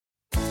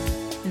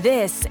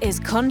This is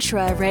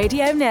Contra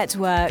Radio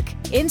Network,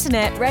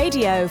 internet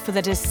radio for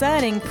the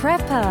discerning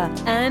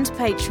prepper and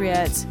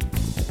patriot.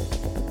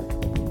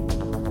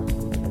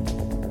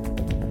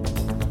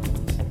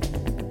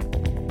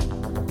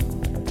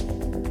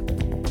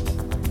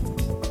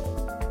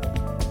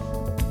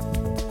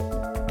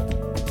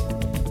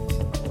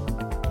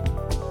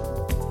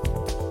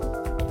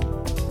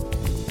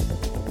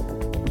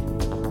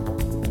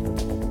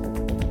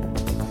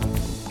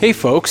 Hey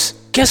folks,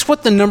 guess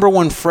what the number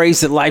one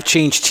phrase that Life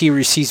Change Tea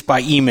receives by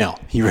email?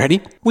 You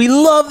ready? We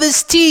love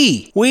this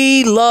tea!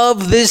 We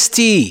love this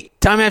tea!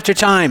 Time after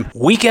time,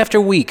 week after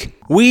week,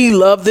 we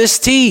love this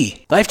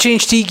tea! Life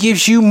Change Tea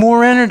gives you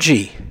more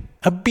energy,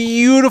 a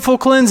beautiful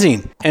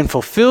cleansing, and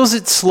fulfills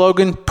its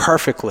slogan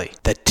perfectly.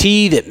 The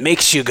tea that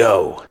makes you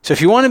go. So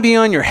if you want to be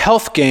on your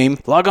health game,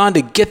 log on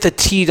to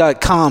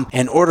getthetea.com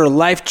and order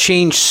Life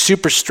Change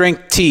Super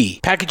Strength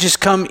Tea. Packages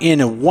come in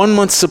a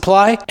 1-month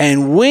supply,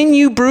 and when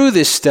you brew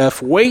this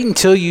stuff, wait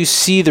until you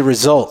see the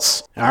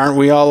results. Aren't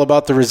we all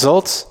about the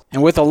results?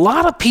 And with a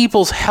lot of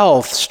people's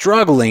health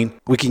struggling,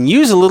 we can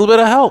use a little bit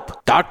of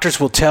help. Doctors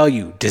will tell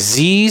you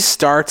disease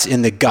starts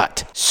in the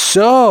gut.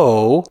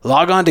 So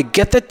log on to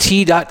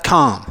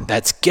getthetea.com.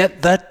 That's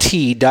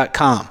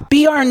getthetea.com.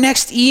 Be our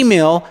next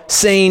email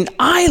saying,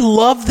 I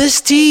love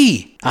this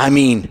tea.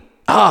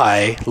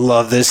 I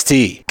love this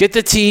tea. Get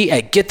the tea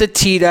at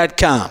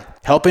getthetea.com.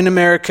 Helping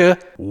America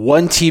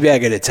one tea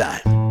bag at a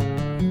time.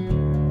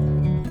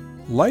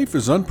 Life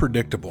is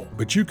unpredictable,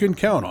 but you can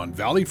count on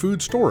Valley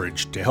Food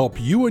Storage to help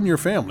you and your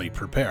family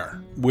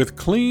prepare. With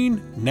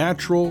clean,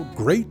 natural,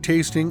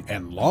 great-tasting,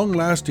 and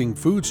long-lasting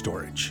food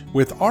storage,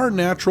 with our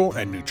natural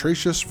and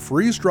nutritious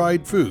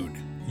freeze-dried food,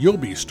 you'll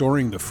be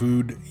storing the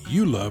food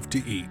you love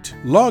to eat.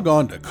 Log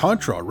on to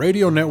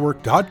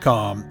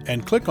ContraRadioNetwork.com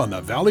and click on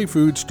the Valley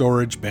Food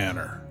Storage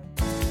banner.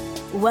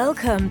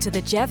 Welcome to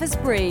the Jeffers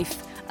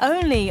Brief,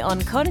 only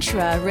on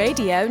Contra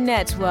Radio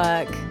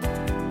Network.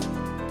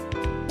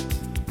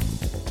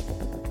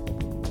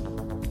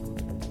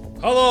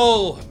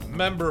 Hello,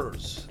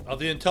 members of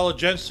the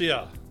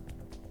intelligentsia.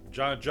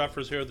 John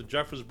Jeffers here, the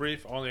Jeffers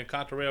Brief, only on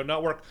Contra Radio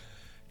Network,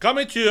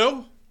 coming to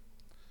you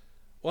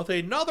with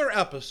another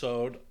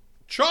episode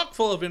chock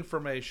full of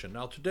information.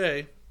 Now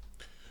today,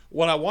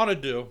 what I want to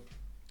do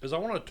is I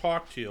want to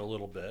talk to you a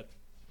little bit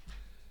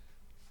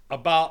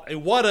about a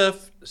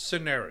what-if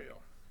scenario.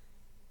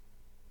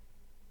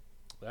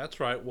 That's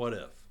right, what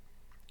if.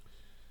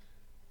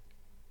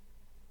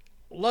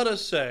 Let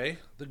us say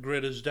the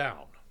grid is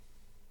down.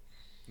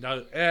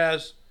 Now,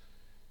 as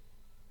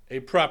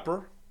a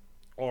prepper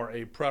or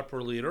a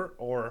prepper leader,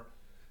 or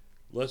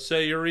let's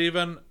say you're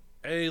even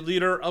a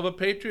leader of a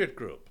patriot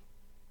group,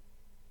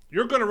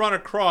 you're going to run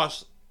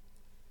across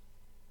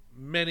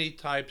many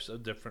types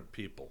of different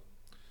people.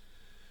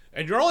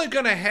 And you're only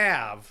going to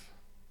have,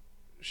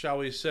 shall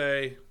we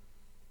say,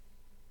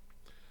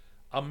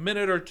 a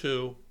minute or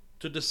two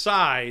to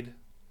decide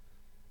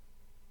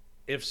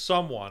if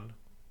someone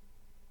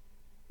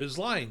is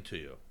lying to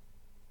you.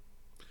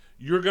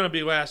 You're going to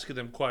be asking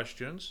them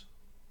questions.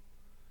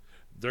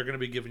 They're going to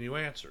be giving you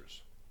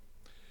answers.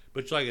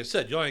 But like I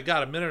said, you only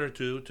got a minute or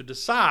two to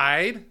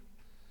decide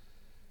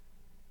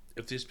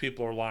if these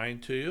people are lying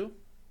to you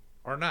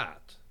or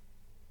not.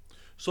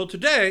 So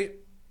today,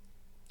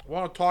 I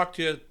want to talk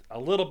to you a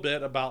little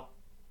bit about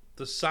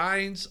the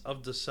signs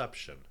of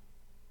deception.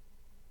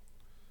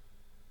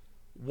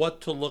 What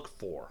to look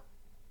for.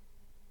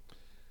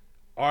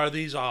 Are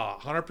these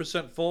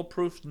 100%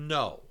 foolproof?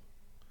 No.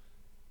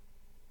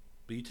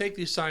 But you take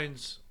these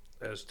signs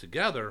as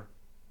together,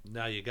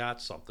 now you got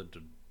something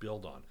to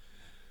build on.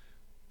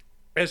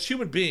 As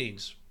human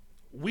beings,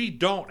 we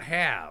don't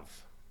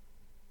have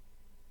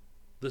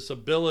this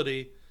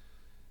ability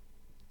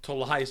to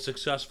lie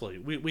successfully.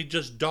 We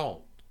just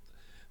don't.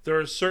 There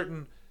are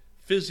certain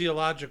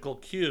physiological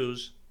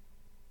cues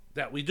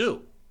that we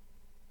do.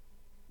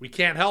 We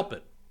can't help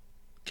it.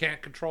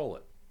 Can't control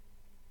it.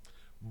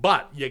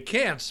 But you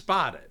can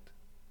spot it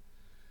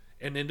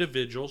in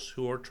individuals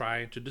who are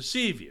trying to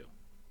deceive you.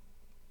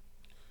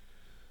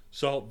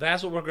 So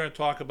that's what we're going to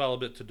talk about a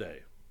little bit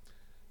today.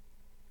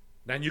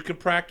 Now you can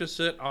practice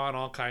it on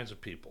all kinds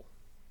of people.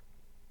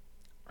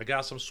 I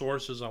got some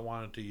sources I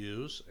wanted to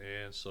use,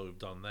 and so we've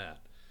done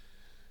that.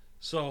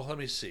 So let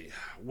me see.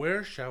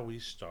 Where shall we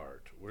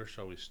start?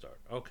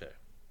 Okay.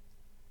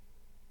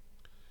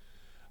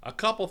 A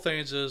couple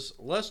things is,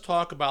 let's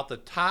talk about the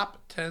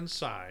top 10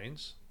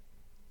 signs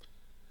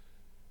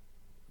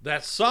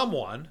that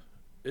someone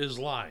is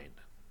lying.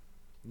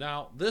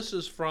 Now, this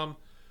is from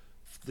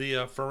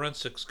the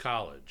Forensics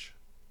College.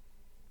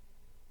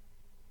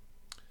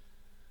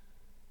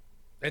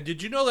 And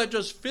did you know that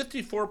just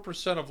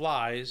 54% of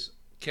lies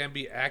can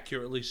be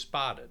accurately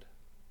spotted?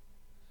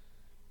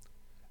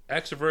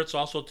 Extroverts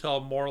also tell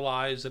more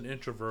lies than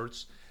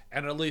introverts,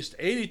 and at least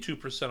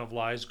 82% of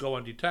lies go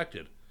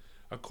undetected,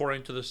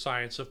 according to the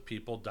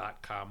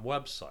scienceofpeople.com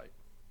website.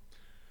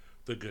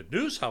 The good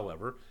news,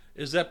 however,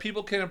 is that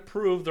people can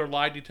improve their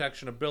lie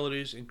detection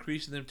abilities,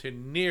 increasing them to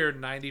near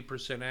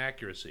 90%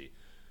 accuracy.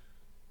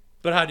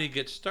 But how do you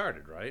get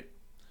started, right?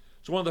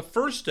 So one of the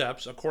first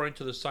steps, according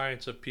to the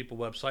Science of People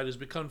website, is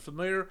become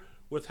familiar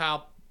with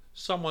how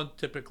someone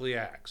typically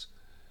acts.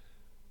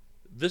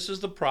 This is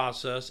the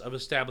process of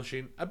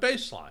establishing a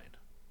baseline.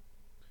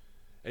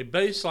 A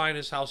baseline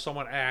is how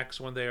someone acts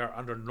when they are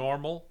under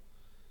normal,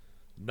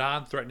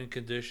 non-threatening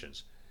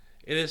conditions.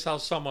 It is how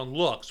someone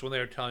looks when they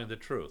are telling the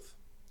truth.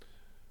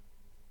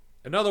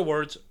 In other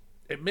words,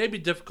 it may be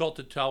difficult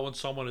to tell when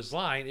someone is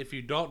lying if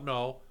you don't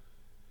know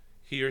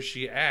he or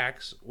she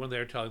acts when they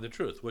are telling the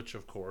truth, which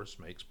of course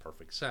makes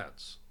perfect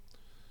sense.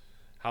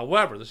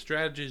 However, the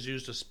strategies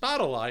used to spot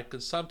a lie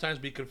can sometimes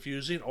be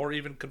confusing or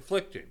even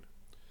conflicting.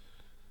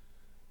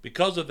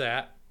 Because of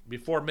that,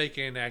 before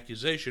making an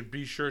accusation,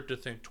 be sure to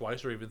think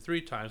twice or even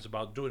 3 times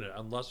about doing it,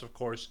 unless, of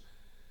course,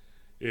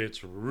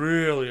 it's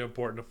really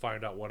important to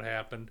find out what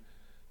happened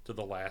to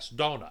the last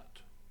donut.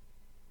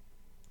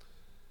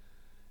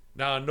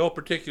 Now, in no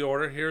particular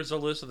order, here's a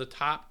list of the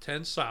top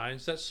 10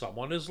 signs that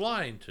someone is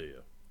lying to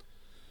you.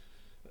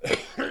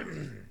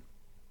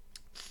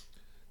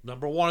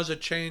 Number 1 is a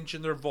change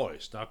in their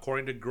voice. Now,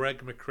 according to Greg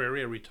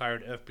McCreary, a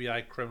retired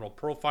FBI criminal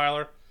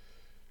profiler,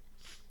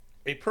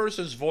 a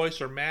person's voice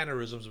or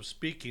mannerisms of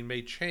speaking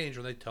may change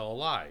when they tell a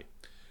lie,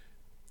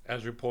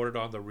 as reported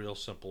on the Real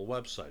Simple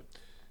website.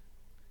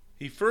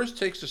 He first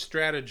takes the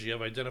strategy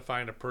of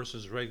identifying a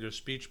person's regular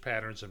speech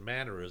patterns and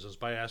mannerisms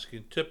by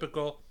asking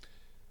typical,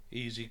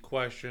 easy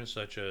questions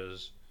such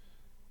as,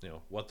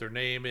 what their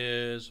name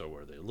is or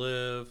where they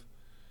live.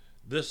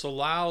 This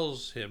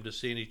allows him to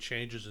see any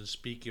changes in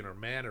speaking or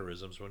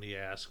mannerisms when he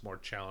asks more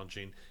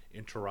challenging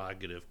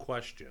interrogative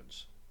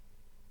questions.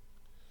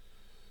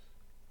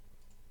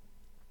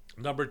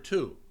 Number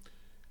 2,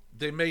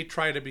 they may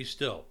try to be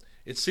still.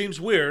 It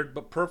seems weird,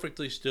 but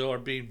perfectly still or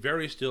being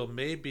very still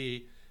may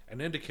be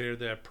an indicator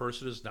that a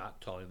person is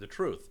not telling the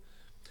truth.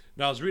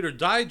 Now, as Reader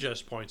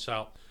Digest points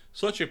out,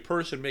 such a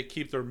person may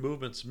keep their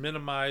movements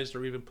minimized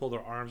or even pull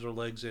their arms or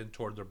legs in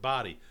toward their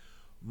body,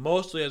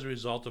 mostly as a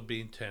result of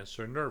being tense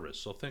or nervous.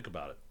 So think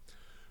about it.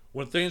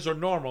 When things are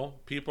normal,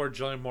 people are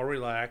generally more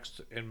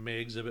relaxed and may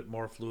exhibit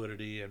more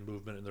fluidity and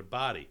movement in their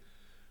body.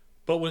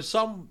 But when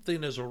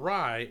something is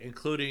awry,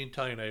 including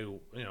telling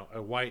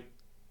a white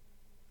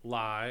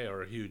lie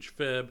or a huge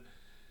fib,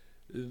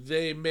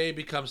 they may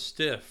become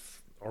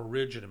stiff or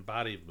rigid in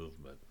body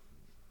movement.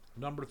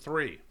 Number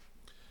 3,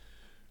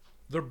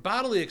 their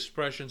bodily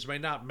expressions may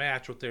not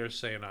match what they are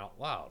saying out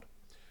loud.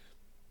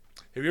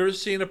 Have you ever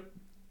seen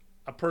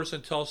a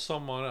person tell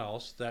someone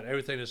else that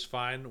everything is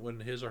fine when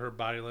his or her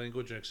body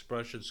language and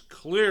expressions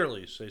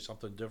clearly say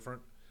something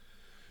different?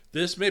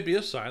 This may be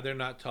a sign they're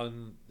not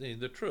telling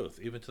the truth,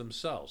 even to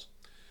themselves.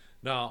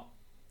 Now,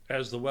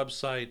 as the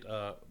website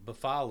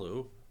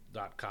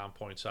Buffalo.com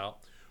points out,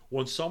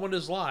 when someone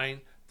is lying,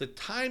 the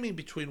timing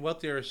between what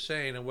they are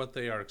saying and what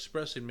they are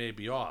expressing may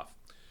be off,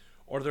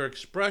 or their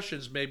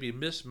expressions may be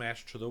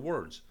mismatched to the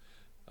words.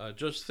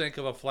 Just think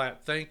of a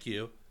flat thank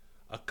you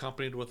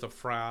accompanied with a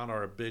frown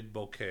or a big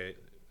bouquet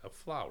of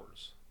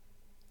flowers.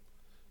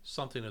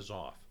 Something is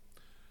off.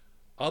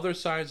 Other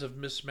signs of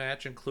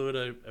mismatch include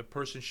a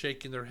person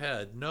shaking their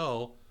head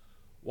no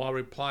while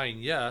replying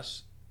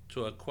yes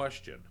to a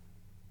question.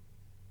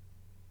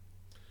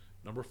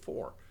 Number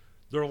 4,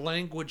 their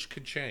language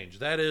can change.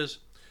 That is,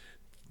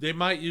 they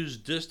might use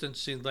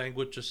distancing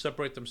language to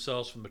separate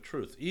themselves from the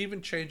truth,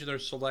 even changing their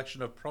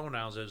selection of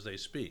pronouns as they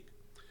speak.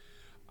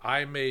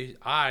 I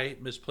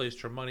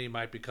misplaced her money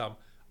might become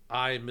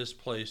I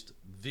misplaced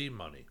the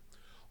money.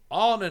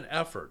 All in an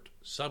effort,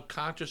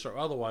 subconscious or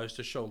otherwise,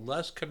 to show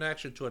less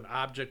connection to an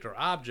object or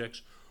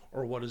objects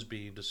or what is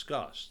being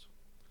discussed.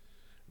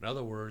 In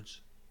other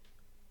words,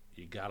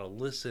 you got to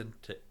listen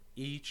to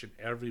each and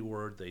every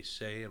word they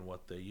say and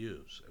what they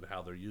use and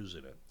how they're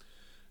using it.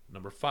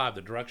 Number 5,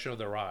 the direction of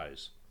their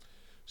eyes.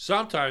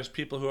 Sometimes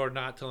people who are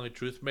not telling the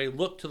truth may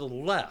look to the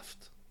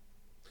left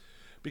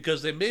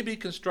because they may be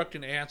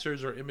constructing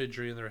answers or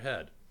imagery in their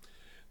head.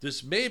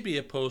 This may be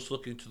opposed to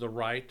looking to the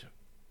right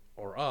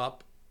or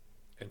up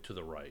and to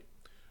the right,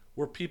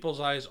 where people's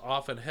eyes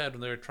often head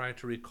when they're trying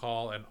to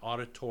recall an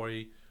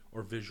auditory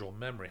or visual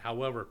memory.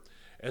 However,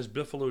 as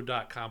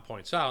Biffaloo.com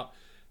points out,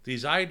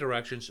 these eye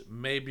directions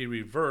may be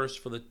reversed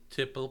for the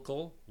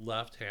typical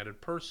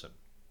left-handed person.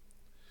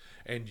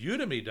 And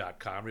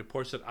Udemy.com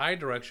reports that eye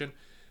direction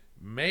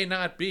may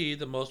not be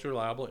the most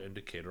reliable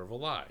indicator of a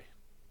lie.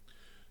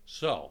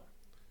 So,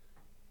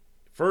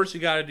 first you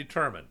got to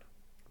determine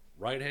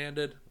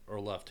right-handed or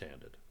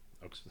left-handed.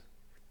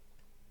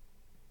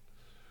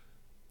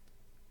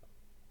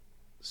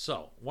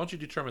 So, once you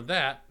determine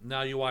that,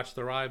 now you watch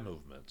their eye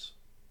movements.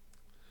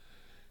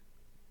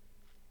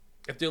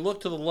 If they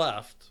look to the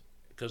left,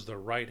 because they're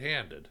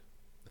right-handed,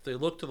 if they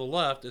look to the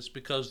left, it's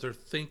because they're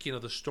thinking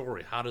of the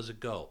story. How does it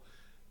go?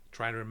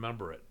 Trying to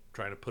remember it,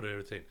 trying to put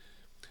everything.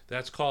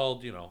 That's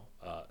called,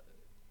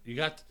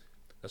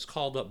 that's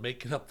called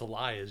making up the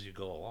lie as you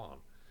go along.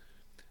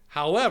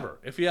 However,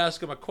 if you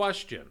ask them a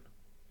question,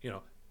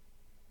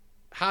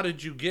 how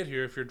did you get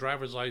here if your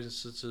driver's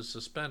license is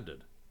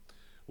suspended?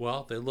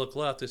 Well, they look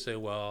left, they say,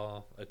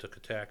 well, I took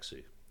a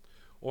taxi.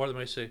 Or they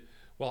may say,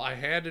 well, I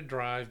had to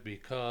drive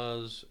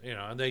because,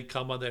 and they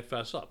come and they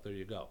fess up. There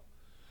you go.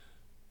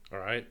 All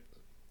right.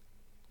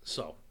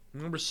 So,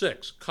 number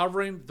 6,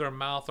 covering their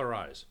mouth or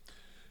eyes.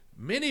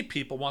 Many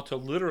people want to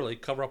literally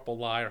cover up a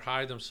lie or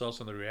hide themselves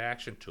from the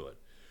reaction to it,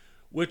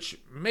 which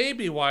may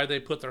be why they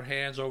put their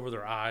hands over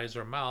their eyes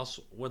or mouths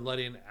when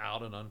letting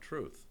out an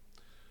untruth.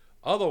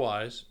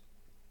 Otherwise,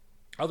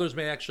 others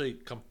may actually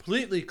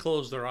completely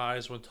close their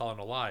eyes when telling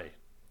a lie.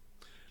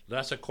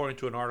 That's according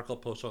to an article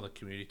posted on the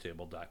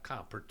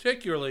communitytable.com,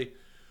 particularly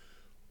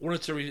when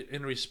it's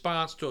in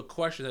response to a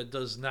question that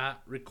does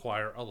not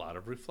require a lot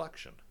of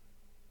reflection.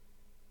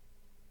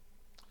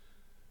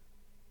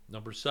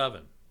 Number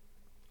 7,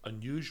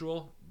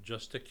 unusual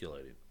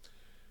gesticulating.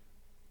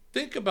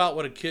 Think about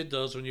what a kid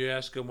does when you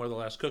ask them where the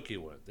last cookie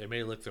went. They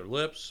may lick their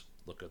lips,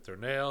 look at their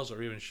nails,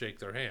 or even shake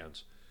their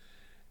hands,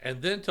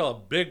 and then tell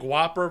a big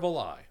whopper of a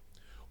lie.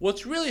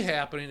 What's really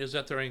happening is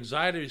that their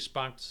anxiety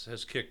response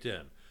has kicked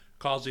in,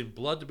 causing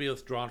blood to be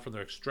withdrawn from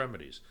their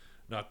extremities.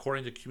 Now,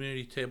 according to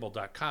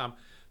communitytable.com,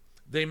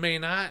 they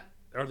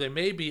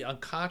may be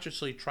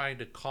unconsciously trying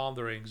to calm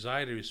their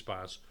anxiety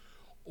response,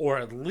 or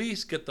at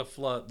least get the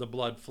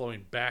blood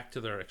flowing back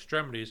to their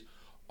extremities,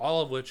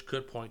 all of which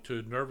could point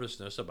to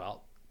nervousness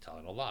about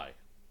telling a lie.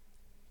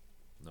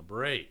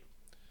 Number 8,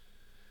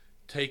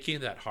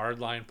 taking that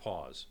hardline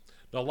pause.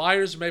 Now,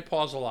 liars may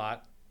pause a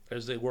lot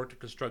as they work to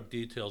construct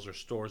details or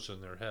stories in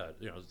their head,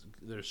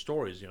 their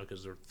stories,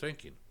 because they're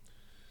thinking.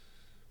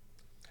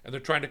 And they're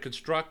trying to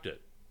construct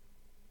it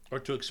or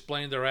to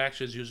explain their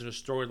actions using a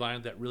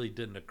storyline that really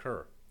didn't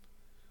occur.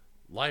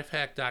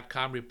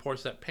 Lifehack.com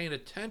reports that paying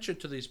attention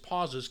to these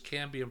pauses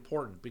can be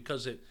important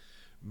because it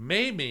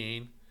may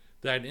mean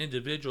that an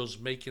individual is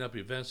making up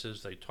events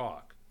as they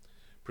talk.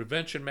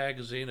 Prevention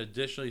Magazine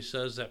additionally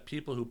says that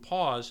people who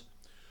pause,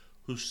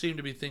 who seem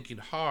to be thinking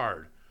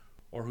hard,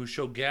 or who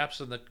show gaps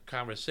in the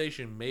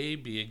conversation may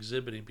be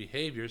exhibiting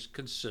behaviors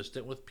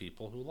consistent with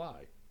people who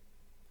lie.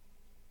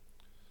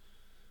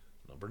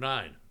 Number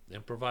 9,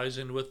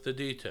 improvising with the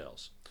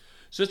details.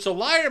 Since a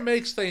liar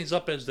makes things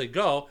up as they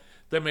go,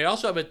 they may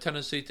also have a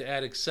tendency to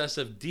add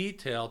excessive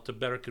detail to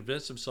better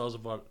convince themselves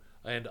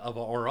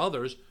or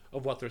others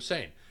of what they're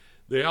saying.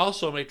 They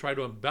also may try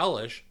to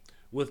embellish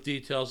with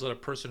details that a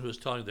person who is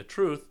telling the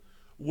truth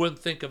wouldn't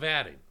think of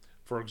adding.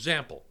 For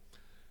example,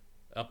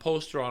 a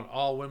poster on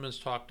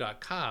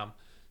allwomenstalk.com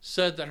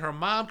said that her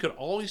mom could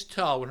always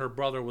tell when her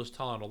brother was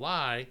telling a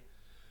lie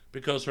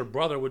because her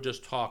brother would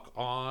just talk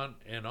on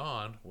and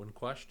on when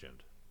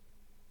questioned.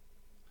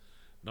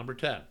 Number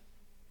 10,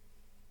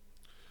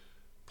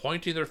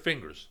 pointing their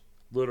fingers,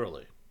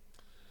 literally.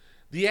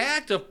 The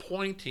act of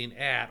pointing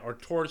at or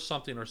towards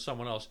something or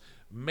someone else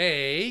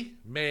may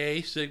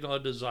signal a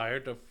desire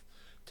to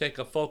take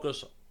a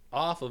focus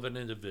off of an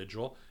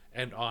individual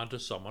and onto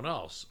someone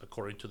else,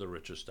 according to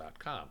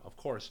therichest.com. Of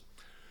course,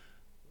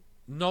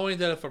 knowing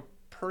that if a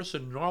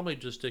person normally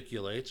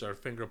gesticulates or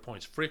finger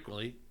points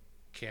frequently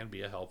can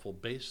be a helpful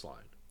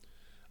baseline.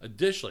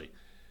 Additionally,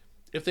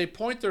 if they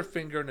point their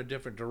finger in a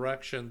different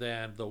direction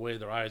than the way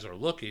their eyes are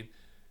looking,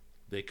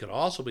 they could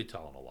also be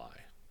telling a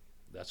lie.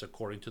 That's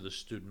according to the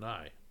student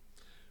eye.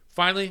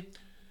 Finally,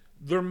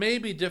 there may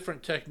be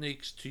different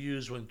techniques to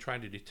use when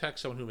trying to detect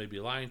someone who may be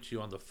lying to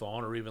you on the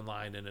phone or even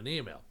lying in an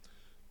email.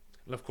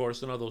 And of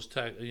course, none of those,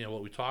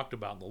 what we talked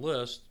about in the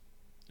list,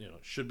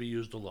 should be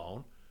used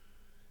alone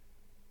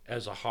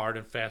as a hard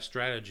and fast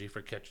strategy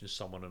for catching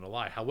someone in a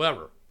lie.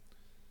 However,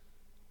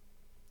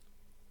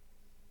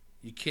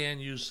 you can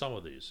use some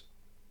of these.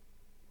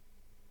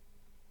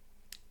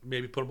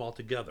 Maybe put them all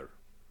together.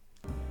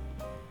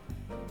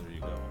 There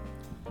you go.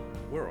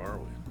 Where are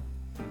we?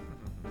 Let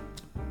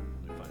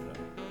me find out.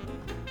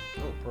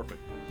 Oh, perfect.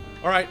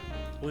 All right,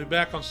 we'll be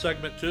back on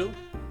segment 2.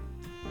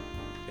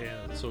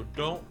 And so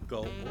don't go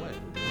away.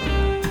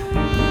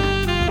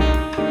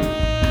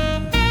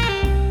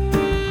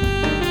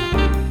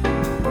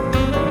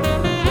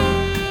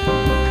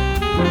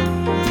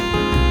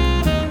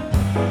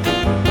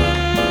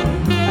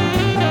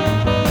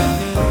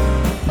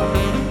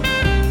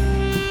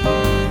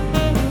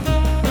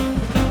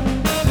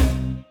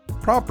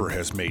 Proper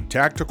has made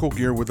tactical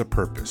gear with a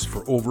purpose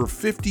for over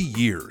 50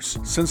 years,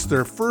 since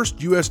their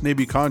first U.S.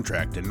 Navy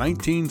contract in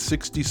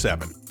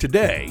 1967.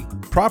 Today,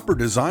 Proper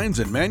designs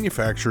and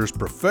manufactures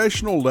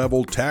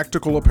professional-level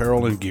tactical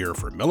apparel and gear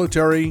for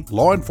military,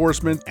 law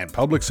enforcement, and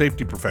public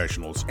safety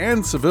professionals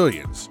and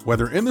civilians,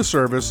 whether in the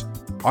service,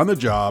 on the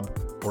job,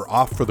 or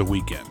off for the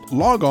weekend.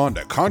 Log on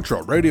to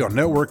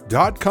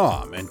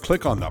ContraRadioNetwork.com and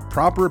click on the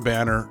Proper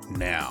banner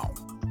now.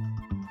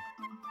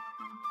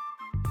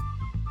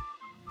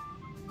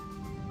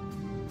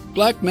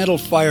 Black Metal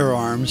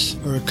Firearms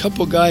are a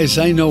couple guys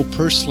I know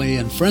personally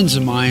and friends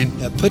of mine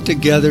that put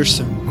together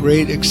some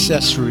great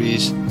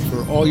accessories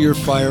for all your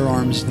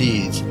firearms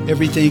needs.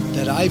 Everything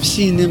that I've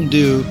seen them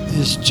do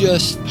is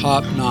just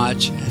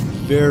top-notch and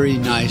very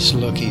nice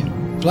looking.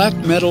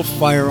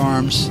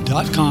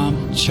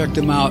 BlackMetalFirearms.com. Check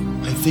them out.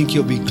 I think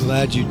you'll be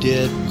glad you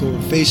did. Go to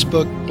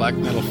Facebook, Black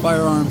Metal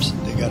Firearms.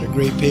 They got a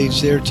great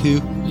page there too.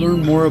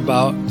 learn more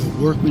about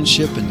the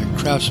workmanship and the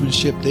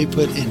craftsmanship they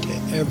put into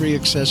every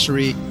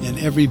accessory and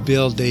every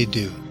build they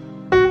do.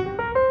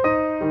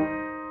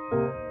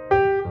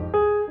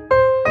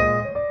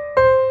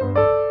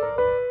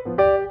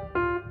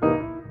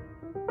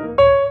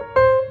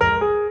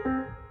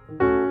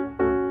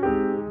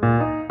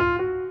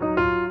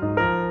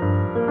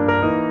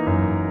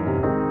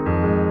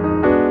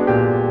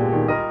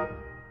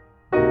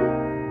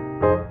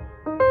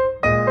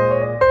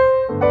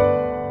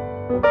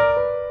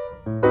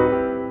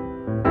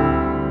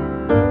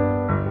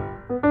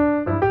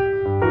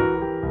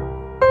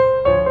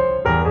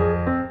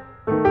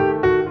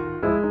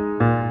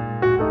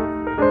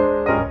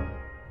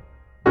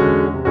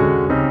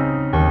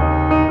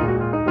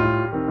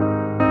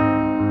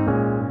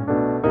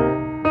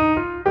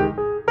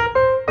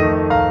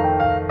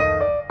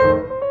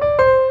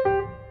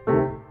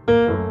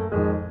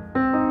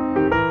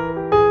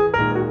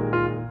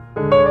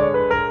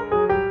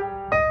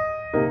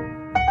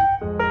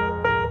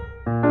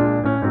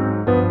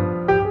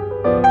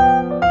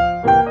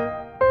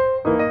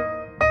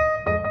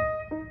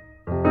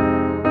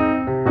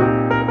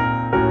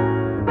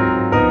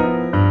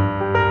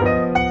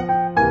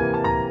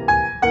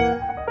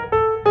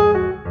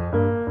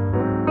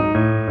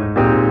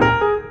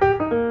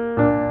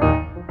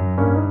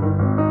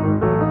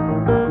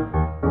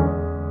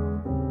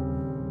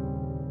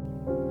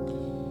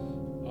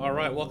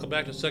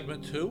 Back to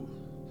segment 2.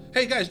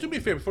 Hey guys, do me a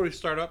favor before we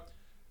start up.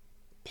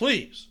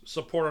 Please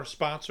support our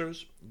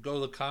sponsors. Go to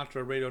the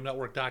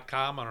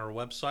ContraRadioNetwork.com on our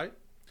website.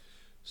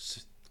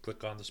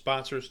 Click on the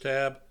sponsors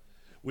tab.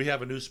 We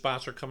have a new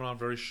sponsor coming on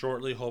very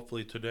shortly,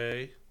 hopefully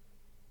today.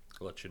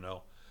 I'll let you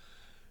know.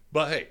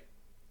 But hey,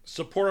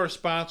 support our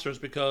sponsors,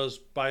 because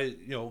by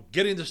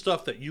getting the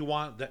stuff that you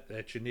want,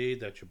 that you need,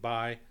 that you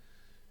buy,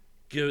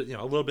 give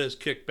a little bit of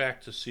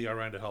kickback to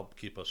CRN to help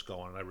keep us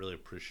going, and I really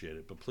appreciate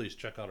it. But please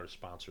check out our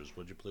sponsors,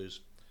 would you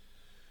please?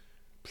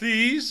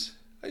 Please?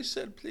 I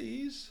said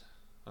please.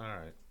 All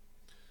right.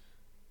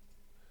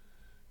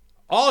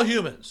 All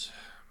humans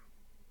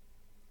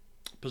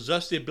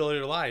possess the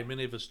ability to lie.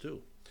 Many of us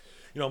do.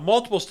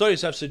 Multiple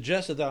studies have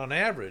suggested that on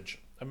average,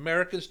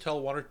 Americans tell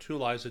 1 or 2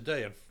 lies a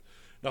day. And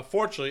now,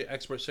 fortunately,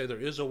 experts say there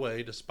is a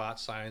way to spot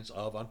signs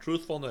of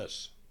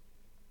untruthfulness.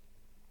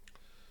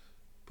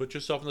 Put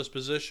yourself in this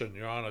position.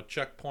 You're on a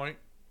checkpoint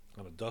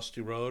on a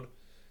dusty road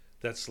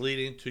that's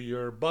leading to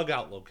your bug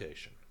out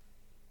location.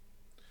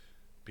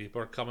 People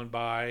are coming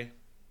by.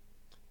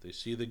 They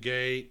see the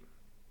gate.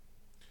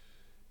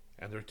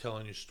 And they're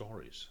telling you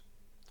stories.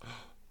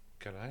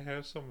 Can I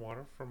have some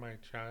water for my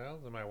child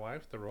and my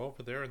wife? They're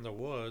over there in the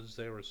woods.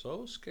 They were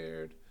so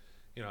scared.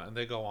 And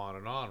they go on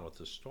and on with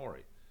this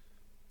story.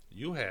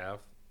 You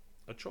have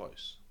a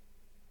choice.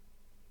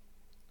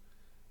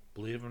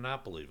 Believe them,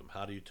 not believe them.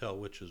 How do you tell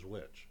which is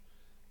which?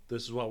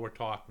 This is what we're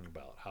talking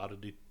about. How to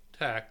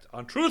detect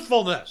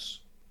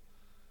untruthfulness.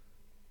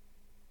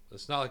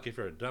 It's not like if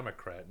you're a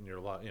Democrat and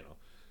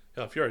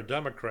if you're a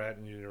Democrat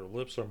and your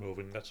lips are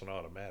moving, that's an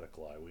automatic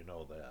lie. We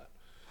know that.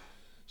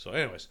 So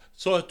anyways,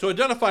 to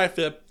identify a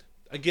fib,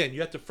 again,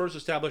 you have to first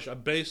establish a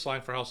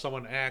baseline for how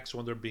someone acts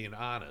when they're being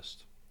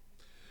honest.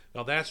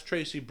 Now that's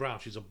Tracy Brown.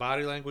 She's a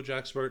body language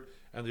expert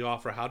and the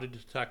author of How to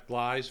Detect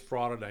Lies,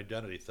 Fraud, and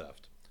Identity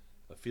Theft,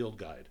 a field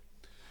guide.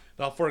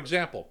 Now, for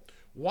example,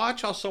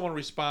 watch how someone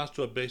responds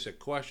to a basic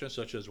question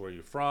such as where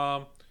you're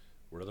from,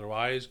 where do their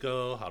eyes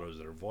go, how does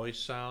their voice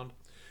sound.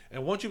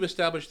 And once you've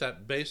established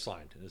that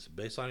baseline, and it's a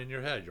baseline in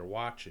your head, you're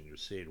watching, you're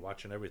seeing,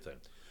 watching everything.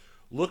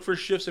 Look for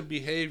shifts in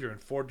behavior in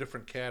 4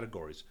 different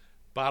categories: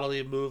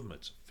 bodily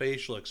movements,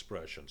 facial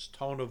expressions,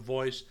 tone of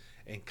voice,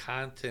 and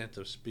content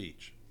of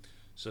speech,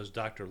 says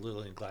Dr.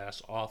 Lillian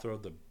Glass, author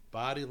of The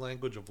Body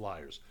Language of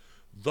Liars.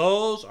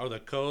 Those are the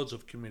codes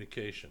of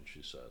communication,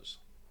 she says.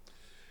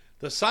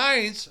 The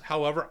signs,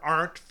 however,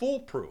 aren't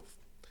foolproof.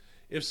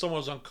 If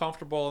someone's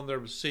uncomfortable in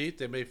their seat,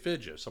 they may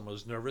fidget. If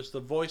someone's nervous, the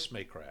voice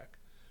may crack.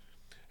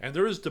 And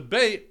there is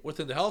debate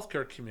within the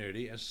healthcare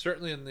community, and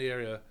certainly in the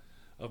area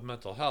of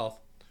mental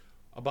health,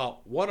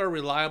 about what are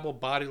reliable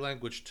body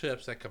language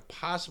tips that can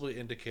possibly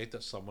indicate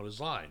that someone is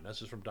lying.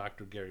 This is from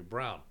Dr. Gary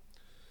Brown,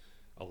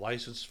 a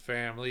licensed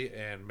family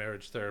and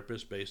marriage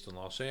therapist based in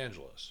Los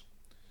Angeles.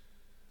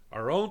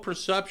 Our own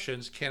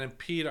perceptions can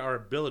impede our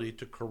ability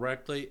to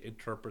correctly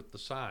interpret the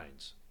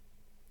signs.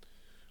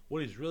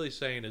 What he's really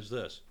saying is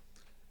this: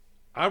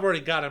 I've already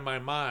got in my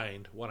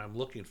mind what I'm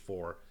looking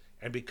for,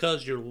 and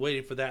because you're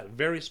waiting for that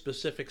very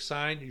specific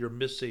sign, you're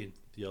missing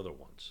the other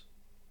ones.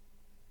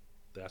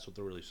 That's what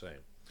they're really saying.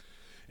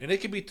 And it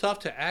can be tough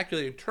to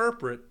accurately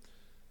interpret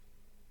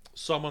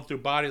someone through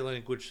body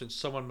language, since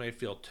someone may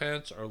feel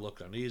tense or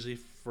look uneasy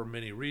for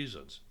many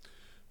reasons.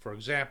 For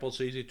example,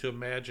 it's easy to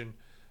imagine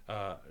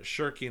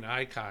shirking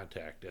eye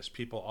contact, as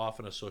people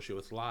often associate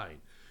with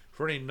lying,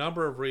 for any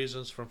number of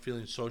reasons, from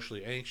feeling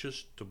socially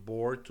anxious to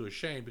bored to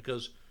ashamed,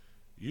 because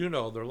they're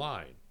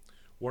lying.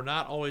 We're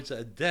not always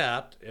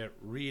adept at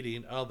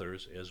reading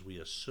others as we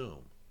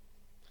assume.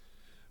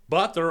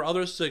 But there are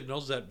other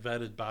signals that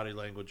vetted body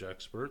language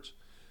experts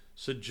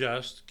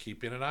suggest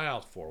keeping an eye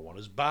out for. One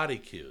is body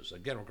cues.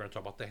 Again, we're going to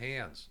talk about the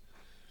hands.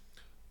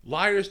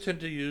 Liars tend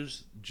to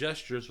use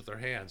gestures with their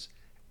hands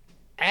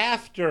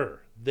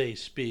after they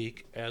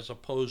speak as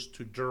opposed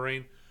to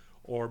during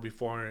or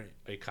before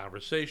a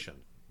conversation.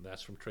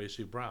 That's from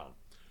Tracy Brown,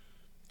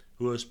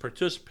 who has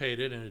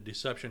participated in a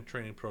deception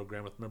training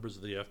program with members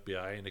of the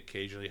FBI and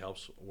occasionally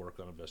helps work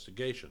on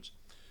investigations.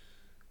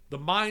 The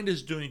mind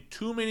is doing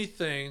too many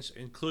things,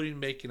 including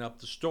making up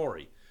the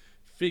story,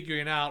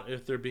 figuring out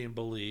if they're being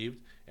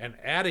believed, and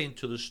adding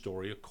to the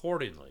story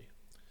accordingly.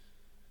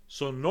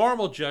 So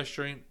normal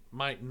gesturing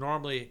might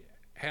normally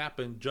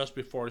happen just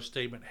before a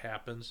statement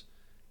happens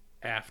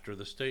after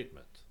the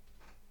statement.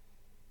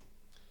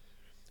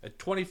 A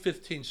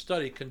 2015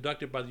 study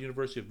conducted by the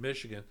University of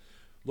Michigan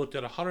looked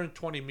at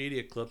 120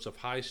 media clips of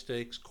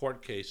high-stakes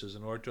court cases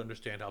in order to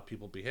understand how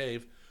people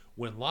behave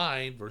when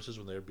lying versus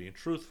when they're being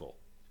truthful.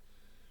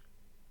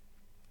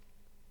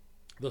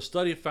 The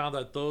study found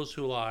that those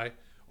who lie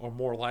are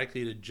more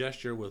likely to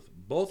gesture with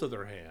both of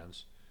their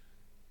hands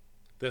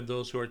than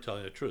those who are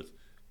telling the truth.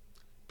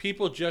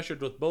 People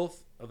gestured with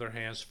both of their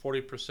hands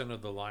 40%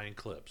 of the lying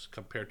clips,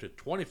 compared to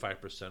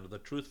 25% of the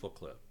truthful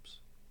clips.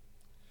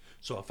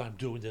 So if I'm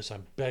doing this,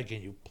 I'm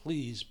begging you,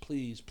 please,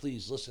 please,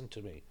 please listen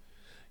to me.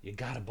 You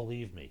got to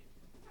believe me.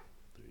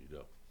 There you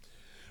go.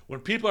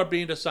 When people are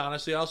being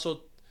dishonest, they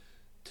also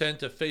tend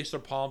to face their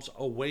palms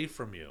away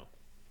from you.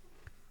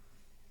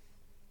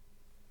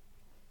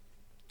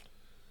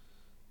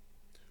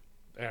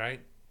 All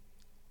right.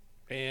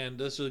 And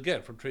this is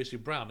again from Tracy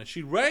Brown. And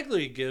she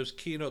regularly gives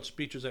keynote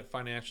speeches at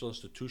financial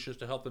institutions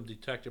to help them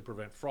detect and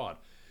prevent fraud.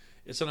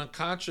 It's an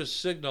unconscious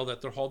signal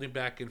that they're holding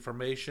back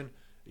information,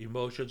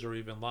 emotions, or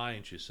even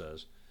lying, she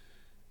says.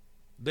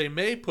 They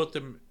may put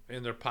them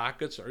in their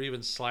pockets or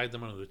even slide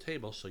them under the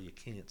table so you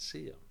can't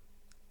see them.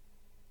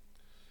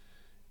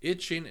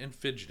 Itching and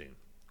fidgeting.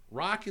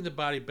 Rocking the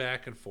body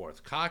back and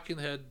forth, cocking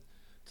the head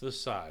to the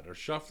side, or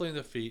shuffling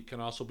the feet can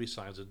also be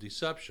signs of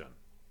deception.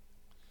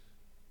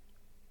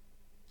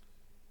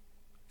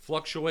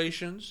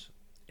 Fluctuations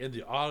in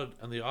the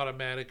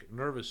automatic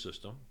nervous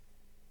system,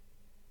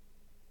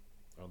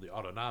 or the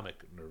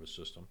autonomic nervous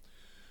system,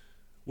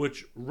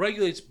 which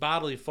regulates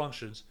bodily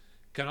functions,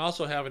 can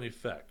also have an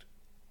effect.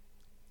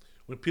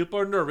 When people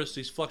are nervous,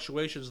 these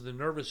fluctuations in the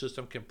nervous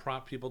system can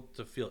prompt people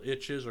to feel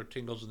itches or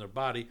tingles in their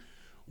body,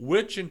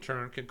 which in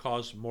turn can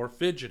cause more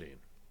fidgeting.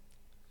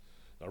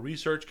 Now,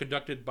 research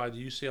conducted by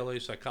the UCLA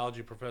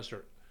psychology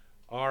professor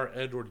R.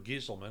 Edward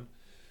Gieselman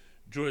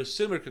drew a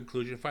similar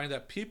conclusion, finding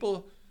that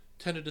people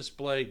tend to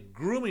display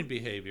grooming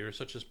behavior,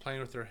 such as playing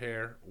with their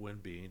hair when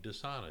being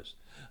dishonest.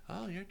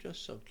 Oh, you're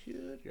just so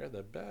cute. You're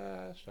the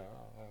best. Oh.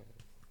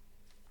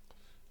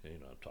 You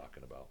know what I'm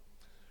talking about.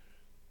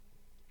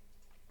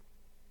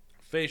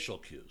 Facial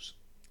cues.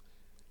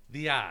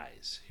 The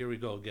eyes. Here we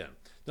go again.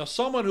 Now,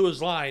 someone who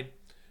is lying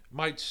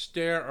might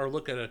stare or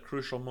look at a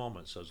crucial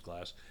moment, says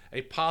Glass.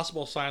 A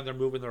possible sign they're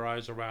moving their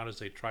eyes around as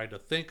they try to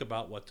think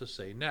about what to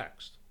say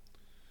next.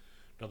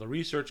 Now, the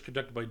research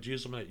conducted by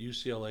Gieselman at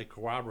UCLA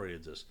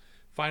corroborated this,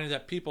 finding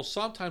that people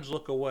sometimes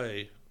look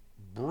away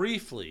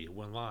briefly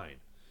when lying.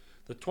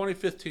 The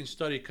 2015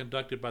 study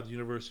conducted by the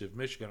University of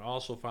Michigan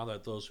also found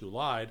that those who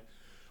lied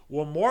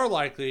were more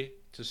likely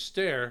to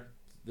stare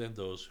than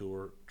those who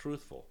were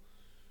truthful.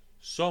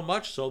 So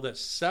much so that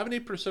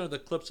 70% of the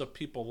clips of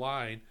people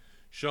lying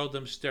showed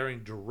them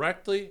staring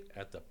directly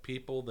at the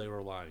people they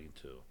were lying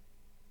to.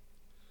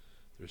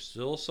 There's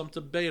still some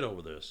debate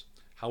over this.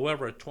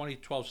 However, a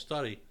 2012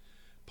 study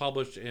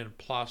published in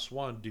PLOS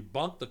One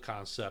debunked the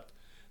concept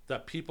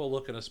that people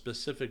look in a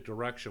specific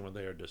direction when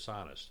they are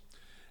dishonest.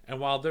 And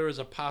while there is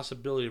a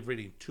possibility of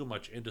reading too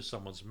much into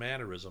someone's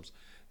mannerisms,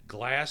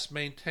 Glass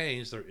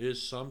maintains there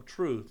is some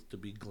truth to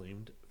be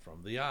gleaned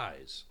from the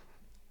eyes.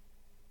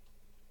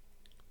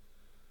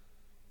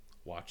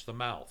 Watch the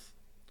mouth.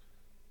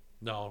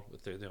 No,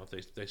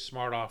 they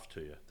smart off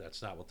to you.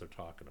 That's not what they're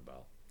talking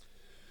about.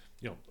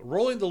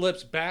 Rolling the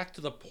lips back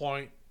to the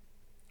point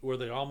where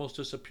they almost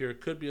disappear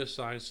could be a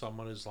sign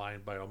someone is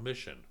lying by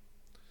omission.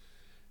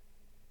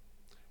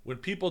 When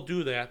people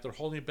do that, they're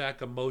holding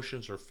back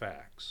emotions or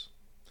facts.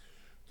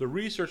 The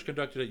research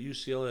conducted at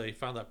UCLA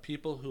found that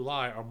people who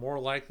lie are more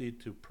likely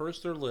to purse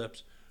their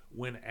lips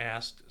when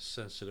asked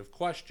sensitive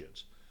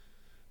questions.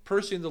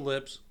 Pursing the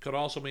lips could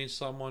also mean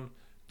someone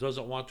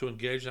doesn't want to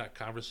engage in that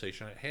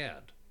conversation at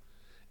hand.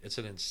 It's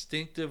an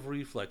instinctive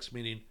reflex,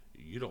 meaning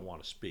you don't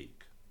want to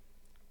speak.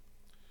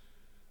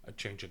 A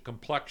change in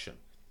complexion.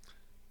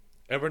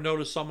 Ever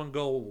notice someone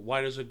go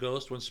white as a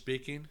ghost when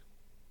speaking?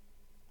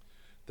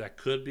 That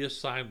could be a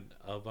sign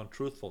of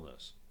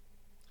untruthfulness.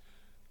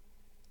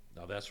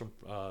 Now that's from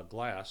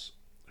Glass,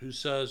 who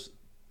says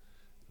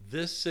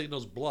this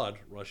signals blood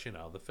rushing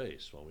out of the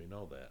face. Well, we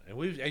know that,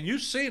 and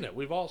you've seen it.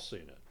 We've all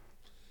seen it.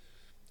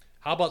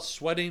 How about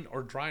sweating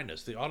or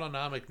dryness? The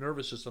autonomic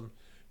nervous system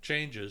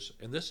changes,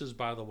 and this is,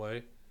 by the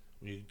way,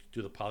 when you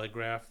do the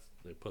polygraph,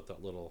 they put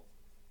that little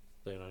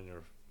thing on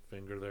your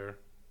finger there.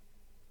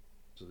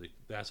 So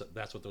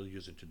that's what they're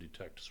using to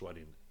detect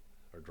sweating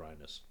or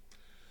dryness.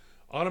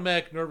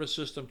 Automatic nervous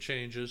system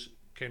changes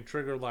can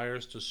trigger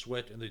liars to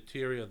sweat in the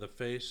interior of the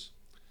face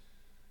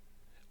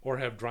or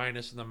have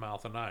dryness in the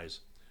mouth and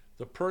eyes.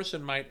 The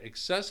person might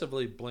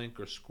excessively blink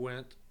or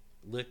squint,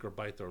 lick or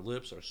bite their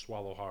lips, or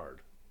swallow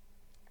hard.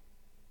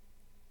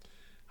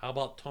 How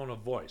about tone of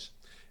voice?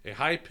 A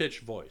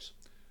high-pitched voice.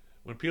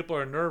 When people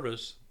are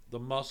nervous, the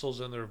muscles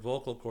in their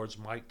vocal cords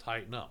might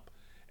tighten up,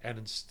 an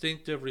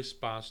instinctive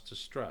response to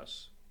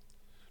stress.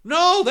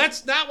 No,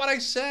 that's not what I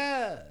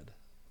said.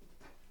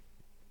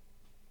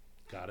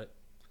 Got it?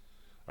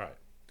 All right.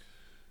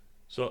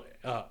 So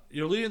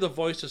you're leading the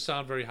voice to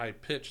sound very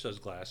high-pitched, says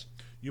Glass.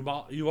 You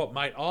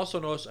might also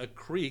notice a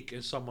creak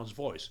in someone's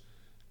voice.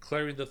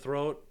 Clearing the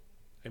throat,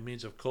 a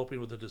means of coping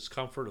with the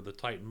discomfort of the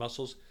tightened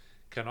muscles,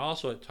 can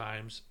also at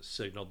times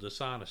signal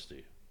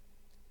dishonesty.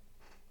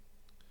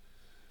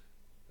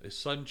 A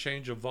sudden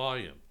change of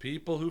volume.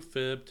 People who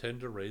fib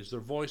tend to raise their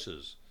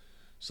voices.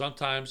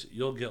 Sometimes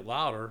you'll get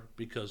louder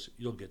because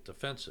you'll get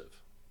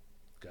defensive.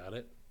 Got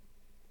it?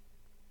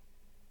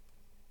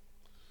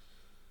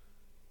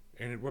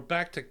 And we're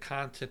back to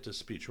content of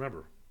speech.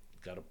 Remember,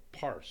 you've got to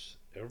parse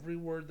every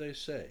word they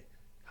say,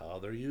 how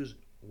they're using,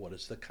 what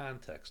is the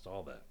context,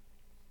 all that.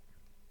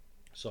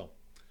 So,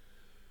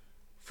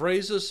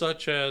 phrases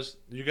such as,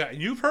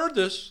 you've heard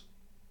this,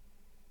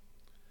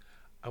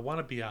 I want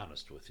to be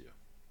honest with you.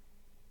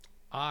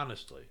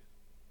 Honestly.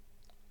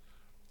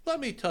 Let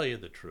me tell you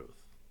the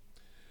truth.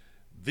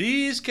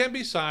 These can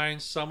be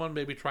signs someone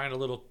may be trying a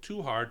little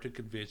too hard to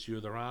convince you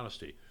of their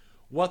honesty.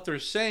 What they're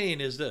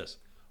saying is this.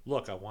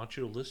 Look, I want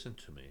you to listen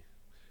to me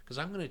because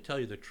I'm going to tell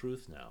you the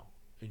truth now,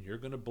 and you're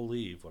going to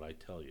believe what I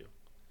tell you.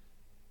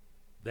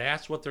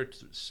 That's what they're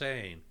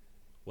saying,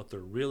 what they're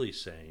really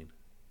saying,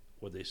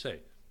 what they say.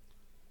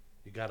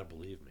 You got to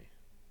believe me.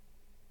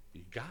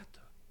 You got to.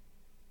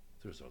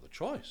 There's no other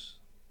choice.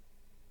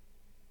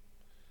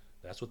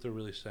 That's what they're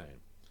really saying.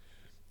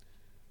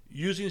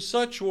 Using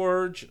such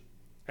words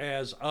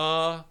as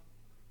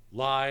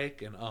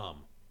like, and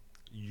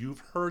you've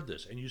heard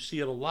this, and you see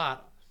it a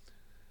lot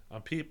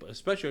on people,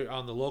 especially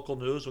on the local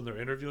news when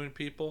they're interviewing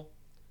people.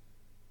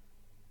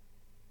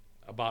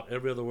 About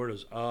every other word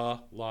is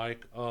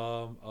like,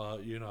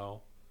 you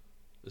know.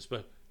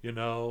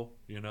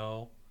 You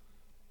know.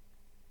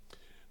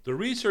 The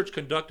research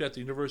conducted at the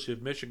University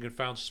of Michigan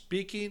found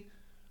speaking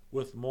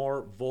with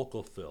more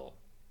vocal fill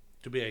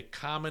to be a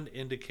common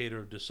indicator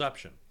of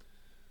deception.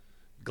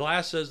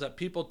 Glass says that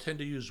people tend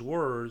to use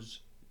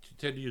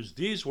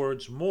these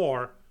words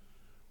more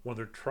when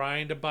they're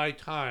trying to buy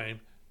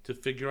time to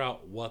figure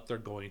out what they're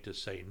going to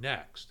say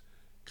next.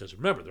 Because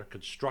remember, they're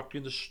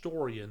constructing the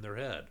story in their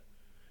head.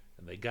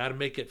 And they got to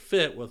make it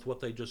fit with what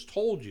they just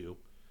told you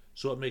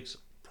so it makes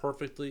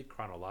perfectly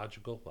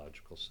logical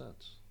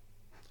sense.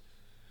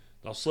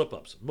 Now,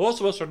 slip-ups. Most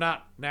of us are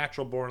not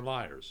natural-born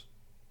liars.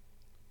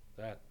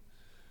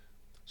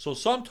 So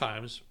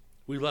sometimes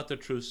we let the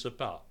truth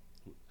slip out.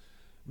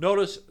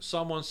 Notice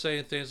someone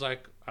saying things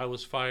like, I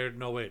was fired,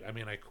 no wait, I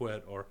mean I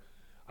quit, or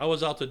I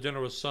was out to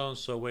dinner with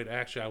so-and-so, wait,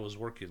 actually I was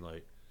working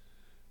late.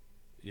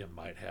 You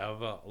might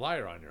have a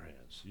liar on your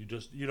hands.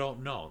 You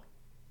don't know.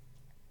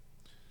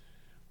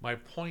 My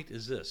point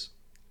is this.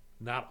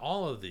 Not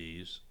all of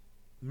these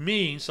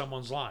mean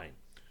someone's lying.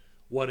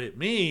 What it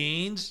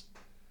means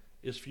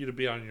is for you to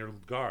be on your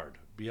guard,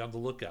 be on the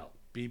lookout.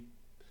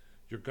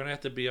 You're going to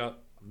have to be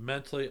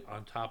mentally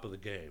on top of the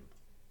game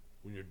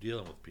when you're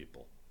dealing with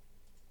people.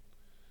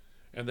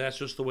 And that's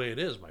just the way it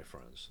is, my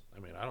friends.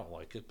 I mean, I don't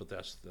like it, but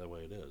that's the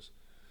way it is.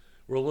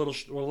 We're a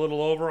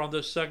little over on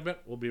this segment.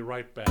 We'll be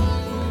right back.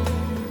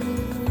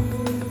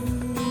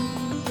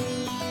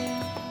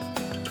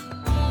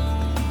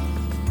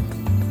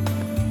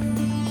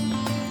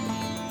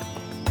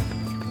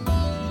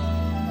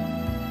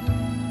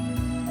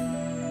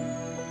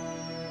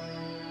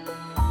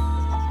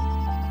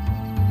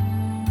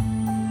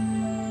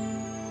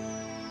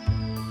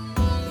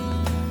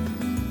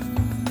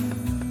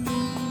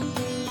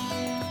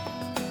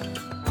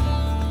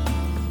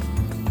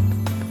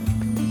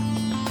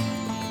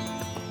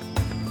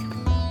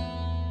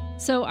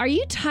 So are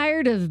you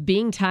tired of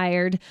being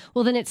tired?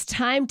 Well, then it's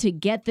time to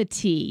get the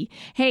tea.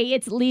 Hey,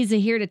 it's Lisa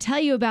here to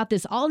tell you about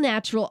this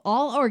all-natural,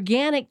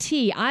 all-organic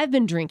tea I've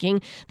been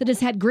drinking that has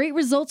had great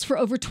results for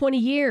over 20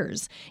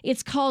 years.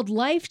 It's called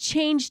Life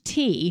Change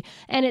Tea,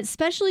 and it's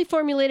specially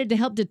formulated to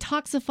help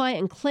detoxify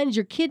and cleanse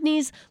your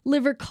kidneys,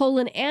 liver,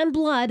 colon, and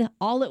blood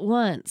all at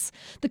once.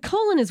 The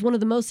colon is one of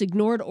the most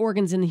ignored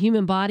organs in the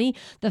human body.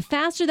 The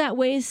faster that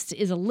waste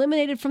is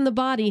eliminated from the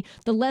body,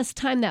 the less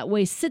time that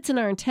waste sits in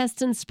our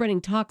intestines,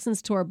 spreading toxins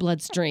to our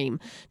bloodstream.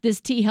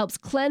 This tea helps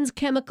cleanse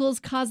chemicals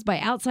caused by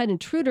outside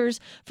intruders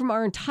from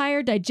our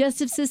entire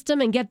digestive system.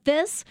 And get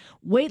this,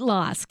 weight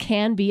loss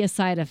can be a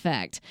side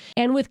effect.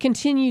 And with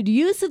continued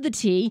use of the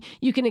tea,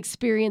 you can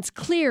experience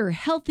clearer,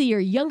 healthier,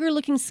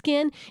 younger-looking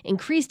skin,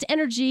 increased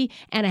energy,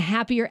 and a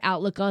happier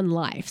outlook on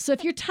life. So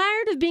if you're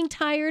tired of being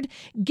tired,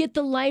 get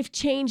the Life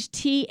Change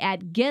Tea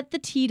at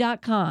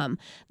getthetea.com.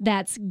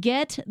 That's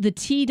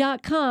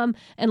getthetea.com.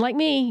 And like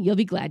me, you'll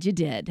be glad you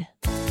did.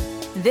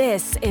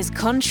 This is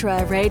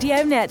Contra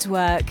Radio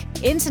Network,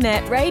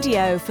 internet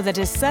radio for the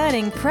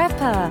discerning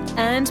prepper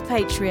and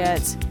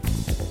patriot.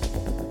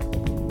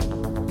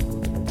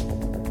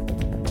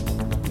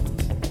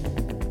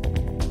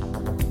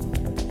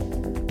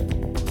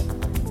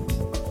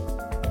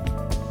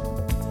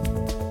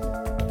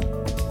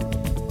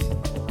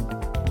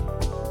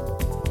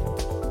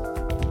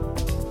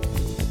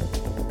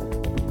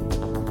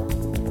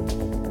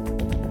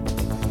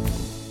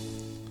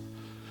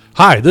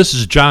 Hi, this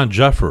is John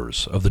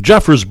Jeffers of the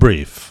Jeffers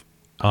Brief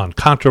on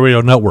Contra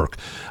Radio Network.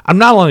 I'm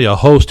not only a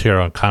host here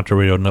on Contra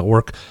Radio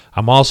Network,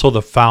 I'm also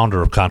the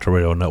founder of Contra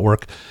Radio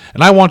Network,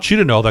 and I want you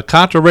to know that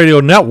Contra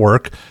Radio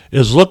Network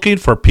is looking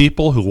for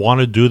people who want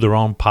to do their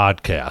own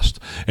podcast.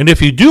 And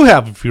if you do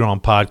have your own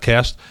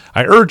podcast,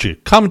 I urge you,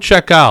 come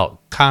check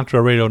out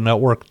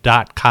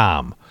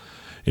ContraRadioNetwork.com.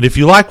 And if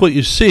you like what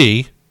you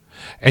see,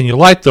 and you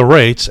like the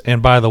rates,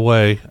 and by the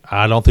way,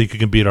 I don't think you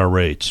can beat our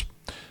rates,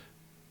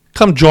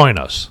 come join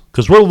us,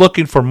 because we're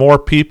looking for more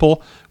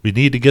people. We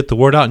need to get the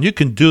word out, and you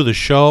can do the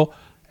show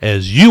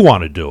as you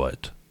want to do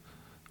it.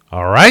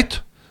 All right?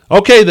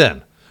 Okay,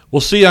 then.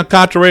 We'll see you on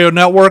Contra Radio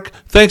Network.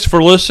 Thanks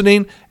for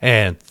listening,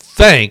 and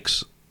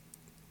thanks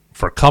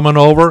for coming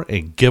over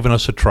and giving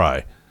us a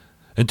try.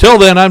 Until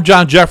then, I'm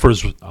John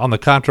Jeffers on the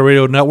Contra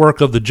Radio Network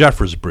of the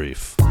Jeffers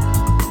Brief.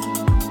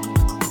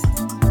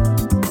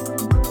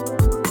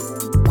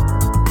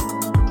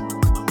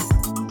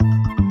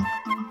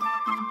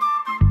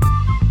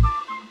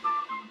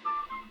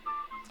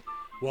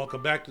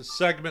 Welcome back to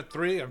segment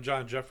 3. I'm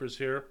John Jeffers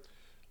here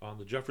on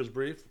the Jeffers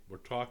Brief. We're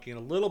talking a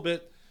little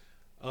bit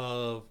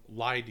of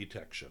lie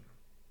detection.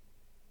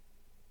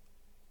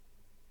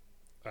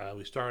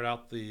 We start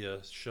out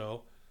the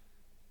show.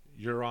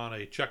 You're on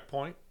a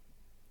checkpoint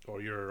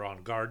or you're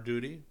on guard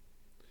duty.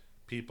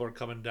 People are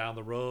coming down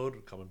the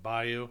road, coming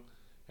by you,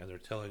 and they're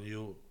telling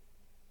you,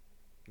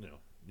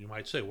 you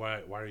might say,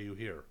 why are you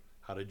here?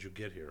 How did you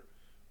get here?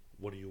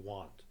 What do you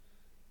want?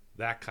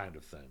 That kind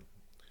of thing.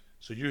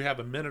 So you have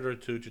a minute or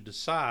two to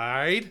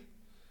decide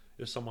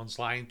if someone's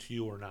lying to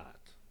you or not.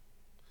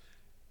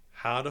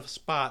 How to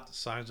spot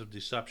signs of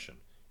deception.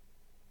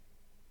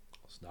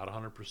 It's not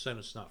 100%,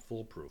 it's not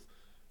foolproof.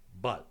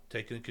 But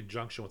taken in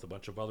conjunction with a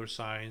bunch of other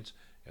signs,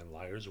 and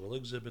liars will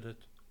exhibit it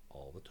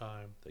all the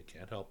time. They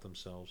can't help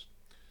themselves.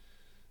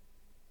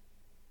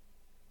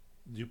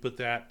 You put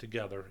that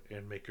together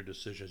and make your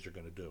decisions you're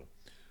going to do.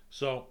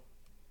 So,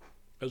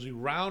 as we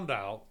round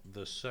out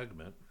this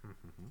segment,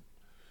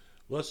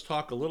 let's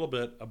talk a little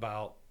bit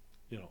about,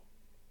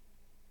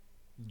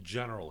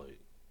 generally,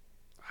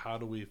 how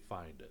do we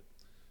find it?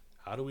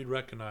 How do we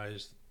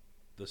recognize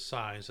the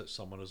signs that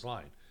someone is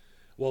lying?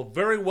 Well,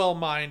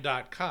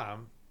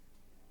 verywellmind.com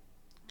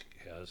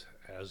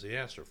has the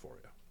answer for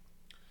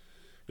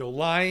you.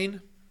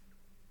 Lying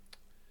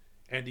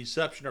and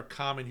deception are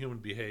common human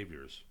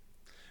behaviors.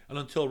 And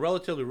until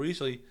relatively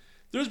recently,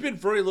 there's been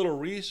very little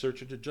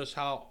research into just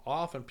how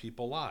often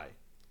people lie.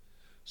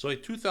 So a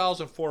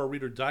 2004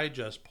 Reader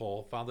Digest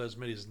poll found that as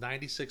many as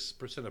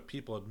 96% of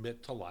people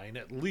admit to lying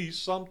at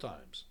least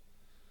sometimes.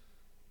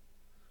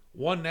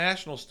 One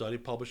national study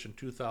published in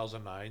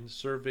 2009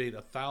 surveyed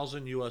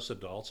 1,000 U.S.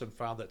 adults and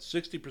found that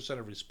 60%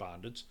 of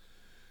respondents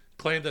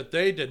claimed that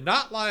they did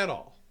not lie at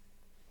all.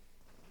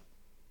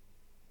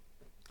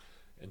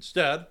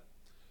 Instead,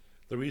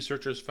 the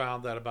researchers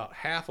found that about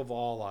half of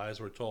all lies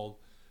were told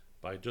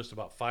by just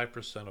about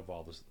 5% of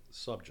all the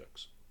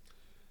subjects.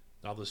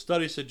 Now, the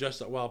study suggests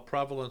that while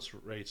prevalence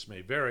rates may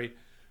vary,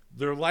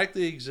 there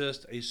likely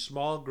exists a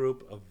small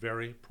group of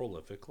very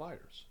prolific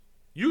liars.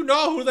 You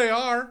know who they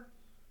are.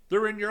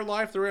 They're in your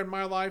life. They're in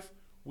my life.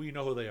 We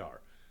know who they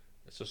are.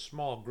 It's a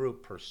small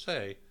group per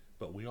se,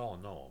 but we all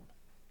know them.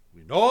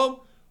 We know them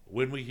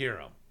when we hear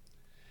them.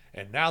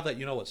 And now that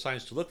you know what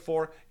signs to look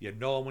for, you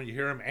know them when you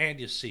hear them and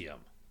you see them.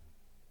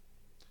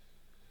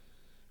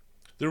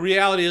 The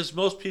reality is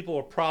most people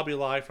will probably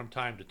lie from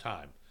time to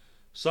time.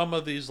 Some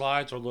of these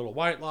lies are little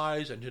white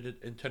lies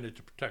intended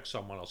to protect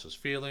someone else's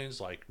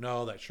feelings, like,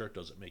 no, that shirt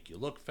doesn't make you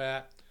look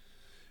fat.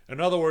 In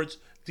other words,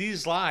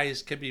 these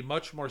lies can be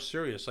much more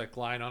serious, like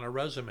lying on a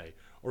resume,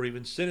 or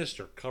even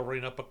sinister,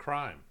 covering up a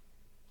crime.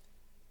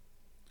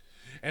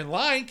 And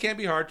lying can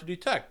be hard to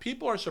detect.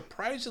 People are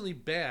surprisingly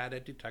bad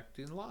at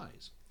detecting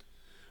lies.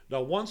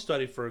 Now, one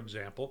study, for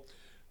example,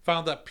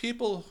 found that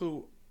people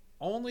who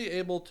only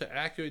able to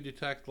accurately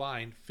detect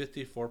lying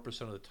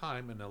 54% of the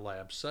time in a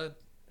lab setting.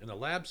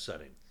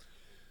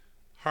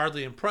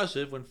 Hardly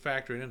impressive when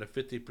factoring in a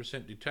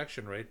 50%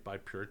 detection rate by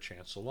pure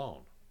chance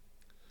alone.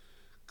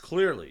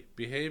 Clearly,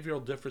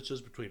 behavioral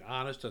differences between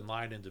honest and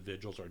lying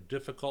individuals are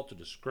difficult to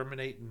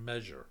discriminate and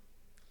measure.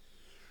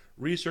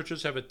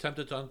 Researchers have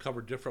attempted to uncover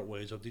different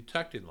ways of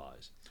detecting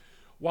lies.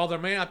 While there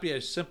may not be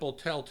a simple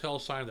telltale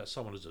sign that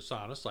someone is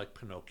dishonest, like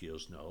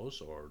Pinocchio's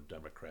nose or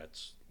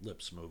Democrats'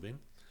 lips moving,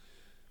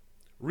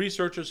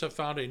 researchers have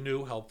found a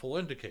new helpful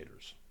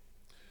indicators.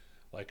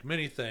 Like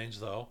many things,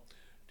 though,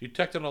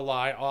 detecting a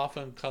lie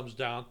often comes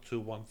down to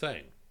one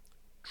thing: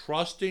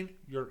 trusting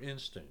your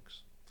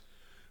instincts.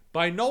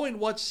 By knowing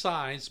what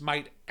signs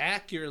might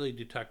accurately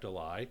detect a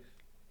lie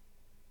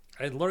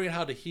and learning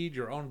how to heed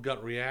your own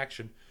gut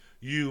reaction,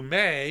 you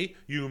may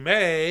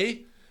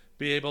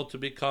be able to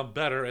become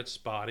better at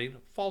spotting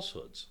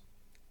falsehoods.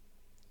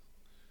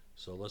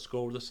 So let's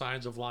go over the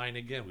signs of lying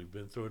again. We've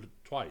been through it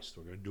twice.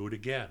 We're going to do it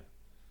again.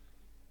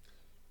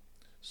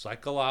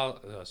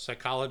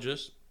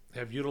 Psychologists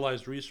have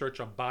utilized research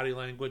on body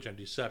language and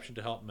deception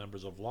to help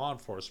members of law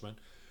enforcement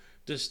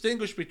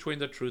distinguish between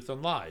the truth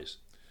and lies.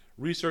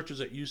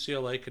 Researchers at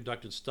UCLA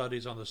conducted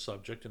studies on the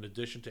subject in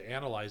addition to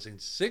analyzing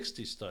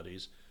 60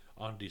 studies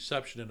on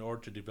deception in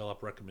order to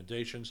develop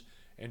recommendations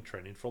and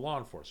training for law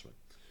enforcement.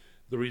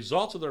 The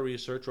results of their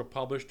research were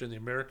published in the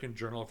American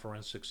Journal of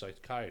Forensic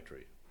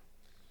Psychiatry.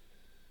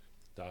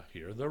 Now,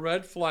 here are the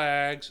red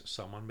flags.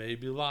 Someone may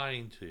be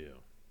lying to you.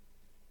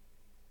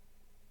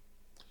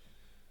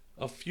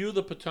 A few of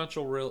the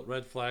potential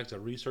red flags that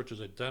researchers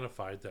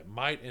identified that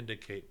might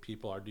indicate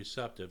people are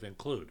deceptive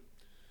include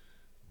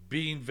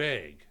being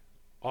vague,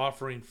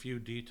 offering few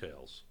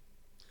details.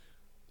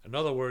 In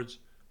other words,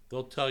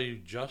 they'll tell you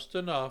just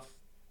enough,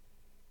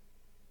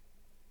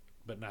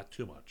 but not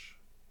too much.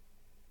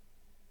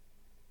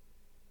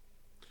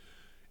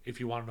 If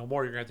you want to know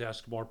more, you're going to have to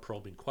ask more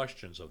probing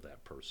questions of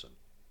that person.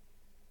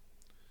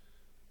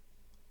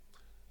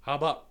 How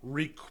about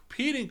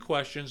repeating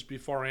questions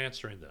before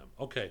answering them?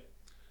 Okay,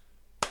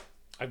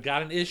 I've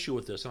got an issue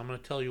with this, and I'm going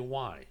to tell you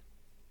why.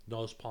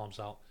 Nose, palms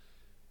out.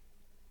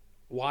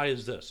 Why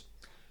is this?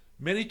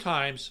 Many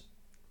times,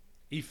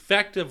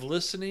 effective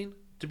listening,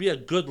 to be a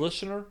good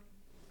listener,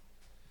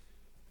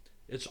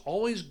 it's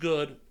always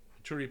good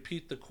to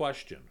repeat the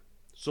question.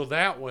 So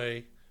that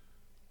way,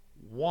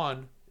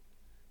 one,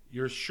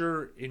 you're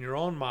sure in your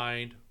own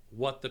mind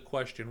what the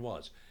question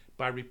was.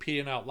 By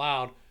repeating out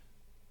loud,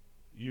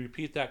 you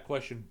repeat that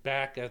question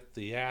back at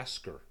the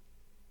asker,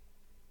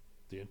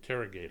 the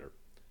interrogator.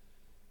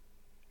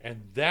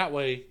 And that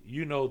way,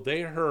 you know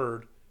they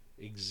heard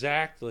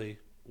exactly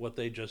what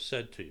they just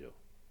said to you.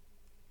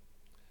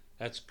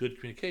 That's good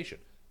communication.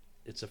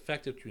 It's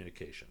effective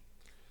communication.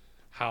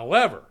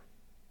 However,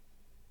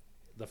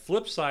 the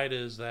flip side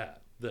is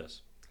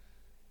this.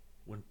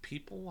 When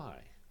people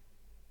lie,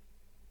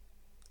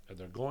 and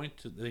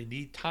they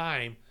need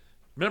time.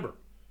 Remember,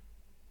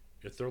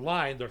 if they're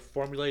lying, they're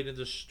formulating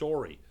the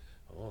story.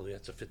 Oh, they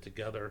have to fit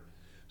together.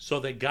 So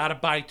they got to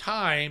buy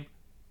time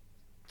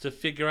to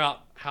figure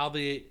out how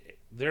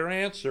their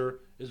answer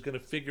is going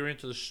to figure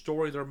into the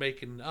story they're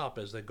making up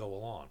as they go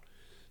along.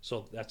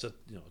 So that's a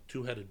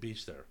two-headed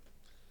beast there.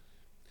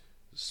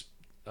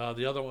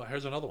 The other one,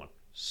 here's another one.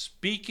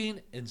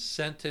 Speaking in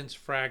sentence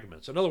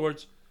fragments. In other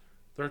words,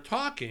 they're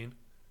talking,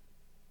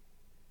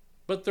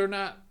 but they're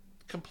not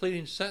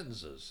completing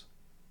sentences.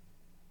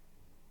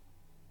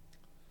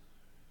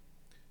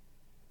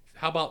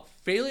 How about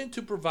failing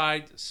to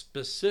provide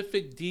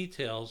specific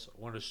details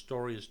when a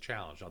story is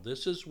challenged? Now,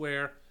 this is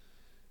where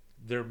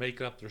they're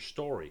making up their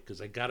story because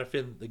they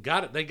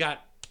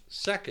got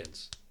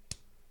seconds,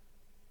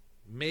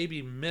 maybe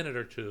a minute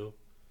or two,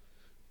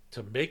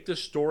 to make the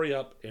story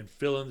up and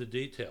fill in the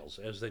details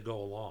as they go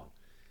along.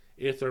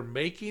 If they're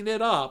making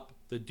it up,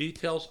 the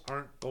details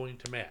aren't going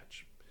to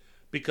match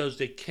because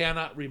they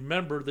cannot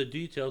remember the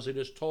details they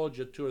just told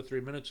you 2 or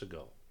 3 minutes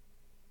ago.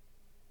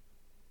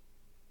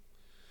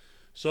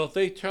 So if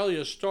they tell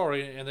you a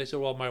story and they say,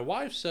 well, my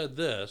wife said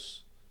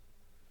this,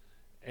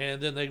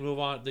 and then you move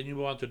on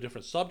to a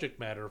different subject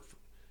matter,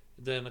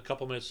 then a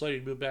couple minutes later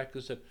you move back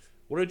and said,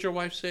 what did your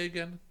wife say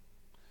again?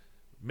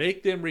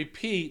 Make them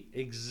repeat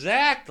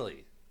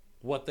exactly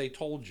what they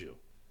told you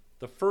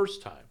the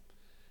first time.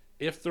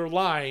 If they're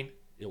lying,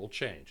 it will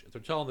change. If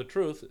they're telling the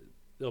truth,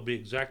 they'll be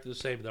exactly the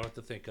same. They don't have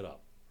to think it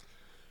up.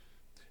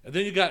 And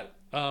then you got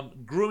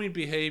grooming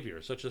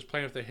behavior, such as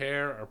playing with the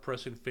hair or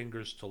pressing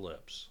fingers to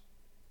lips.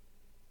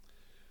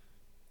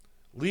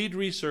 Lead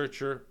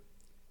researcher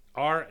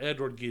R.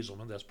 Edward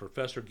Gieselman, that's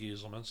Professor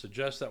Gieselman,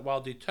 suggests that while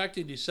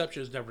detecting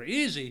deception is never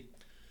easy,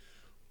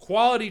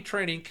 quality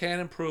training can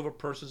improve a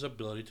person's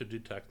ability to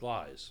detect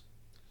lies.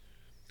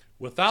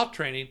 Without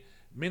training,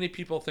 many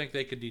people think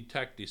they can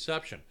detect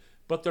deception,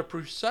 but their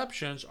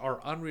perceptions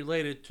are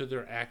unrelated to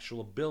their actual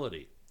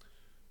ability.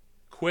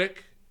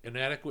 Quick,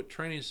 inadequate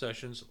training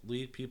sessions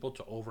lead people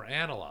to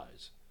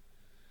overanalyze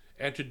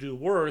and to do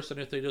worse than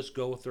if they just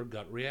go with their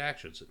gut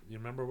reactions. You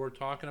remember what we're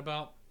talking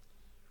about?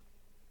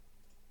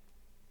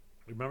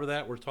 Remember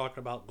that? We're talking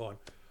about going,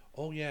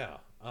 oh yeah,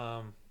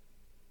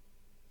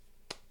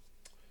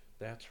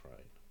 that's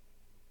right.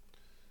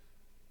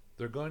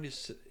 They're going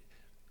to,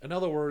 in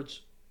other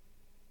words,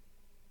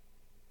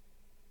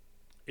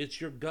 it's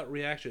your gut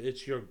reaction.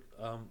 It's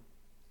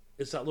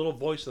it's that little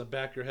voice in the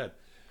back of your head.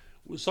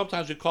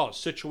 Sometimes we call it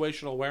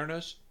situational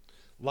awareness.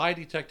 Lie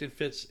detecting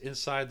fits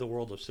inside the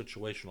world of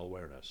situational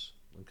awareness.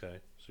 Okay,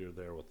 so you're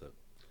there with it.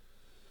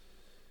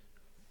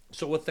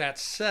 So with that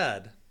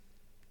said,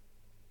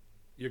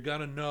 you're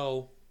going to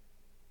know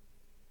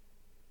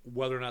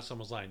whether or not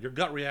someone's lying. Your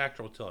gut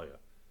reactor will tell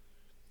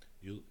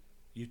you.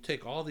 You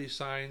take all these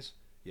signs,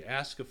 you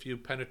ask a few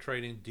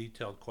penetrating,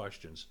 detailed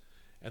questions,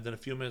 and then a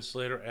few minutes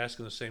later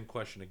asking the same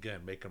question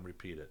again. Make them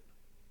repeat it.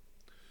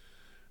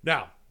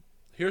 Now,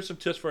 here's some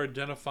tips for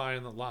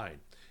identifying the line.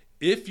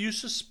 If you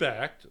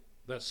suspect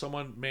that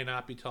someone may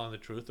not be telling the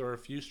truth, there are a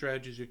few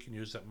strategies you can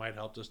use that might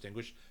help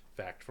distinguish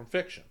fact from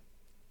fiction.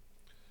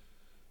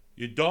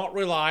 You don't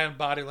rely on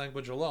body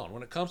language alone.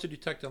 When it comes to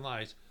detecting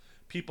lies,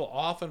 people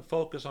often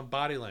focus on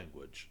body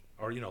language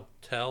or,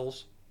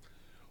 tells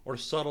or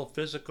subtle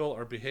physical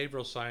or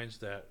behavioral signs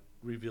that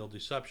reveal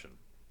deception.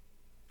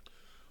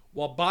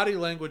 While body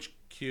language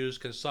cues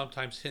can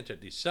sometimes hint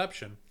at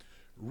deception,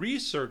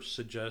 research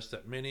suggests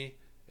that many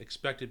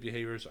expected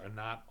behaviors are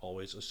not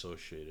always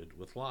associated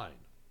with lying.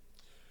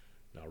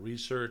 Now,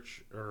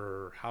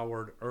 researcher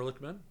Howard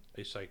Ehrlichman,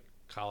 a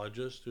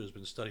psychologist who has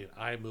been studying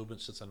eye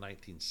movement since the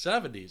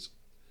 1970s,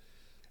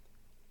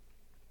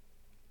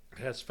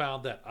 has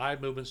found that eye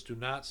movements do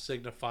not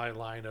signify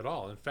lying at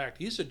all. In fact,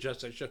 he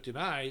suggests that shifting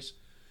eyes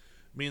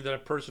mean that a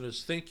person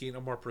is thinking,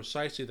 or more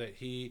precisely, that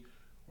he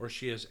or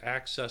she is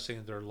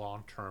accessing their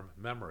long-term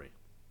memory.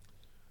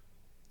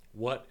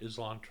 What is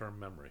long-term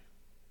memory?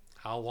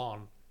 How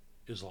long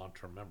is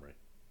long-term memory?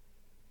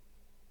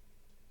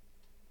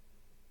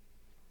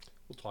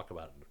 We'll talk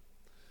about it.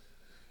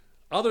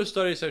 Other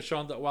studies have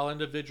shown that while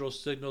individual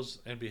signals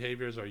and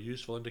behaviors are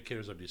useful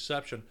indicators of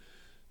deception,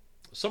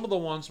 some of the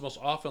ones most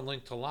often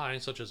linked to lying,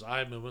 such as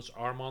eye movements,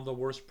 are among the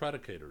worst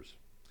predicators.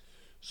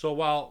 So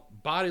while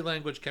body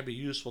language can be a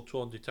useful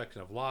tool in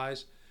detecting of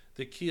lies,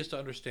 the key is to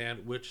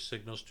understand which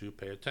signals to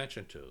pay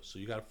attention to. So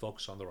you got to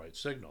focus on the right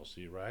signals,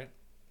 see, right?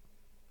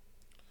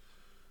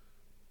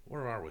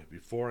 Where are we?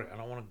 I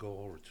don't want to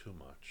go over too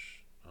much.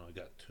 I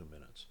got 2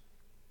 minutes.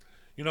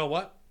 You know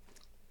what?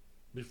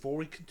 Before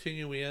we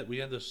continue, we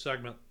end this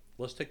segment,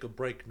 let's take a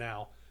break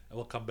now, and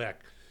we'll come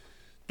back.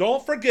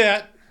 Don't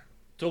forget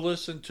to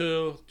listen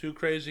to Two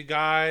Crazy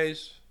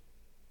Guys,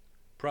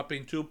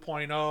 Prepping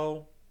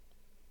 2.0,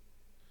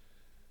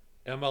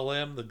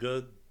 MLM, The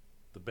Good,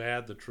 The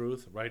Bad, The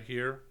Truth, right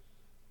here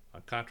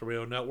on Contra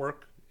Radio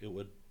Network. It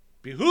would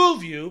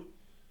behoove you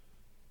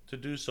to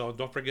do so. And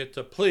don't forget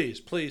to please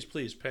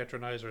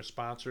patronize our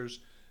sponsors.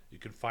 You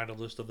can find a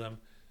list of them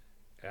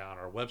on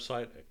our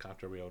website at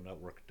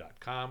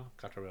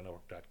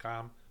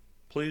ContraRadioNetwork.com.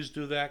 Please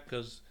do that,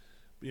 because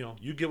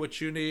you get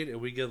what you need and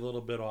we get a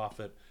little bit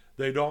off it.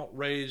 They don't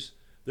raise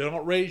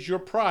your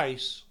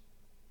price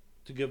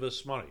to give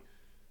us money.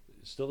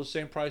 It's still the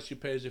same price you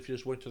pay as if you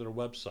just went to their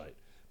website.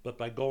 But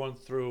by going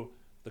through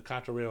the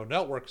Contra Radio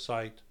Network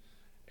site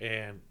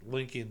and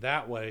linking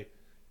that way,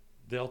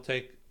 they'll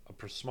take a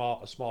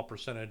small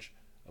percentage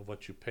of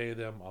what you pay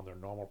them on their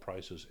normal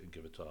prices and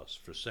give it to us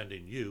for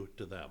sending you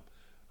to them.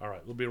 All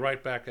right, we'll be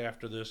right back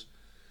after this,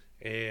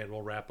 and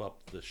we'll wrap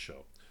up this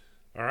show.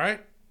 All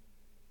right?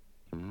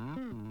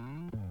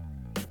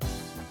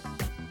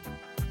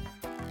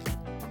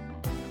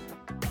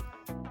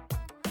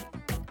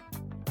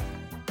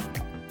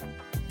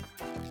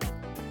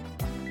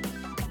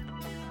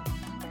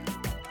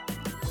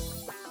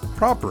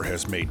 Proper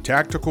has made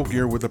tactical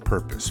gear with a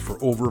purpose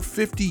for over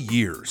 50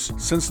 years,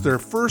 since their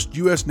first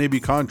U.S.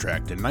 Navy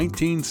contract in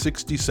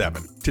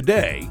 1967.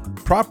 Today,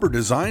 Proper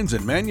designs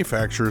and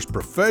manufactures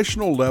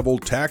professional-level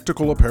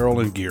tactical apparel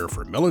and gear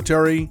for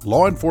military,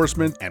 law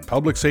enforcement, and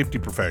public safety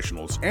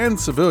professionals and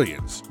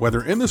civilians,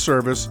 whether in the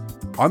service,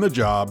 on the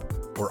job,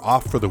 or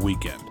off for the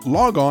weekend.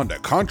 Log on to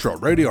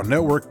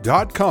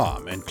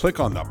ContraRadioNetwork.com and click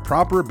on the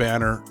Proper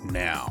banner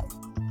now.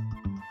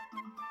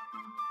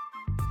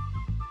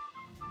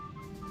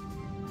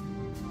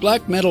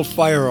 Black Metal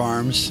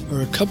Firearms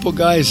are a couple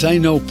guys I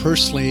know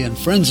personally and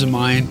friends of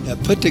mine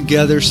that put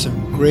together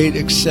some great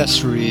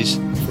accessories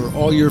for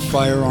all your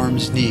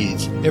firearms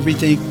needs.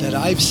 Everything that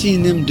I've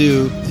seen them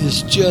do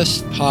is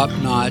just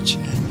top-notch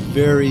and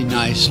very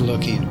nice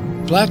looking.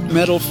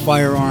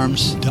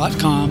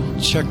 BlackMetalFirearms.com.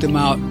 Check them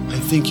out. I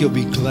think you'll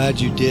be glad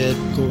you did.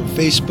 Go to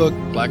Facebook,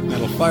 Black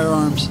Metal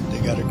Firearms.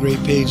 They got a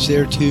great page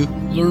there too.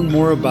 Learn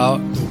more about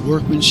the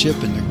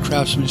workmanship and the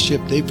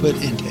craftsmanship they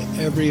put into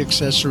every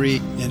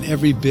accessory and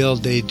every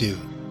build they do.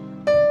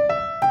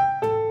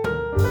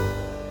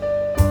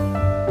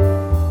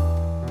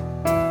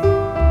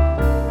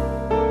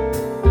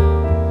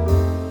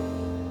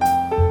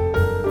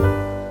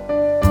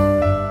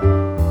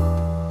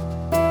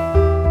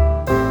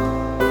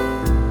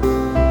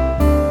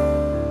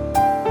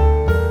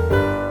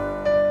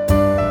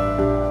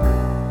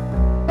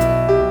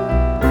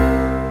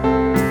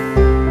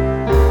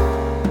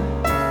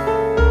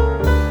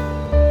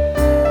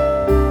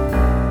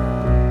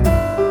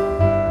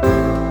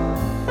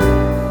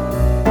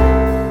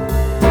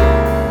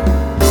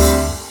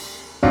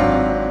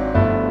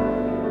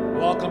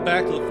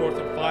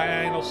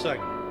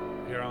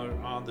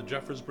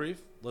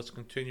 Brief. Let's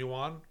continue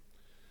on.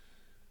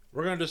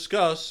 We're going to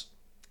discuss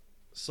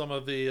some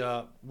of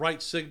the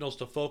right signals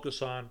to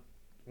focus on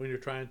when you're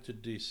trying to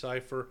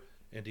decipher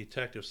and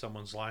detect if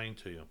someone's lying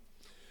to you.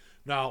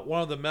 Now,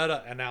 one of the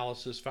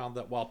meta-analysis found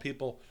that while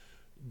people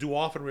do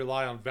often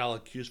rely on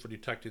valid cues for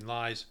detecting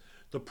lies,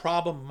 the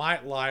problem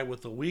might lie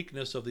with the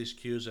weakness of these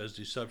cues as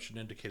deception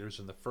indicators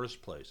in the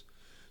first place.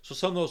 So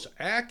some of those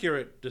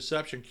accurate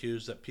deception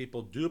cues that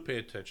people do pay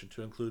attention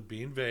to include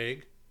being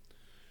vague.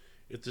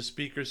 If the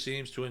speaker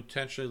seems to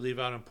intentionally leave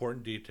out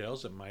important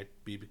details, it might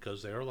be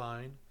because they are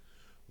lying.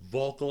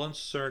 Vocal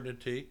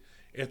uncertainty.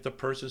 If the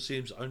person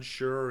seems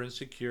unsure or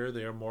insecure,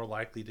 they are more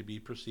likely to be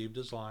perceived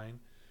as lying.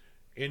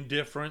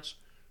 Indifference,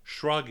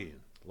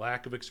 shrugging,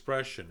 lack of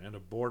expression, and a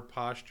bored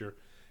posture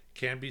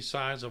can be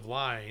signs of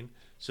lying,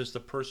 since the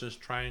person is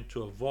trying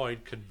to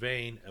avoid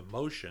conveying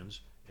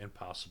emotions and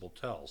possible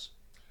tells.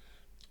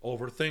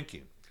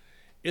 Overthinking.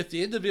 If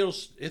the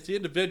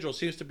individual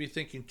seems to be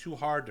thinking too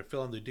hard to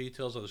fill in the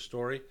details of the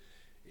story,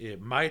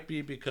 it might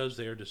be because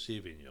they are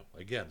deceiving you.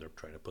 Again, they're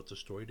trying to put the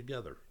story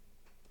together.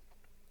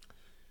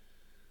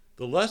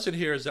 The lesson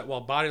here is that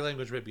while body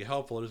language may be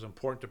helpful, it is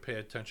important to pay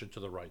attention to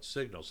the right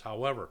signals.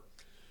 However,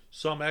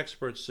 some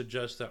experts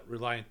suggest that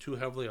relying too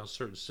heavily on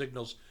certain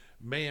signals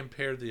may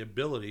impair the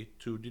ability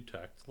to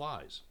detect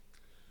lies.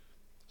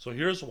 So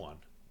here's one.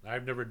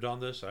 I've never done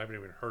this. I haven't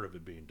even heard of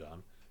it being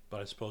done,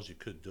 but I suppose you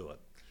could do it.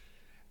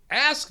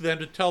 Ask them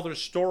to tell their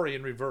story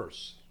in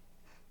reverse.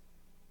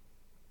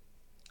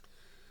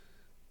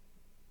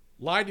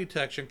 Lie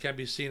detection can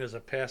be seen as a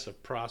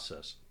passive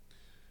process.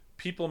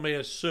 People may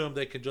assume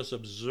they can just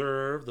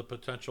observe the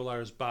potential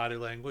liar's body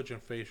language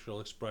and facial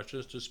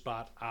expressions to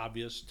spot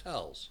obvious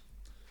tells.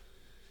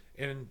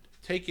 In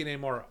taking a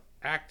more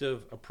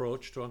active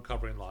approach to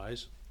uncovering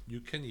lies, you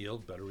can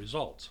yield better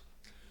results.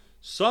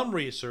 Some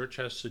research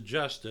has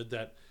suggested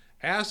that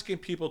asking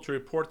people to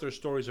report their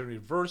stories in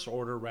reverse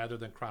order rather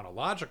than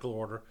chronological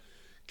order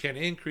can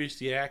increase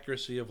the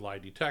accuracy of lie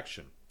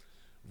detection.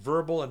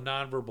 Verbal and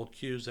nonverbal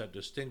cues that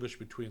distinguish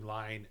between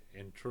lying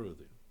and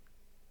truth,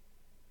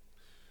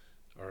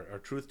 or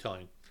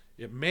truth-telling,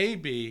 it may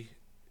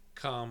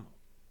become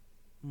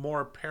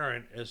more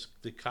apparent as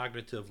the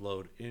cognitive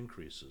load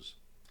increases.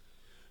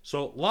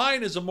 So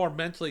lying is more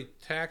mentally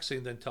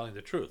taxing than telling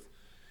the truth.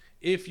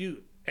 If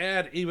you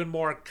add even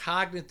more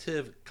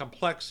cognitive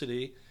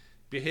complexity,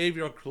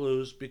 behavioral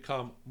clues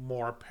become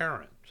more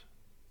apparent.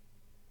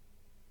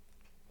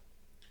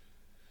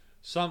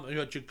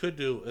 What you could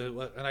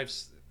do, and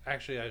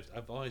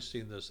I've only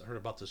seen this, heard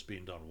about this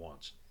being done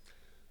once.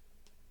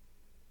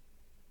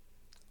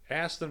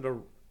 Ask them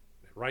to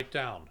write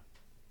down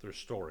their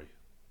story,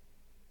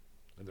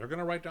 and they're going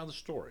to write down the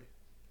story.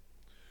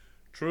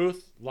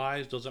 Truth,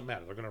 lies, doesn't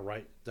matter. They're going to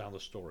write down the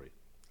story.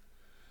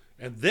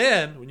 And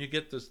then, when you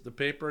get the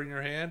paper in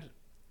your hand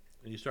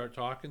and you start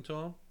talking to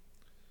them,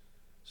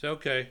 say,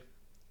 okay,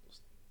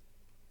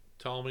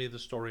 tell me the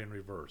story in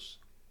reverse.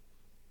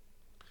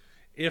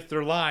 If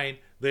they're lying,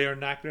 they are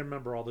not going to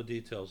remember all the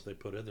details they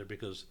put in there,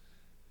 because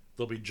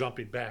they'll be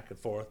jumping back and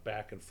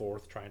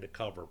forth, trying to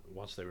cover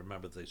once they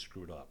remember they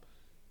screwed up.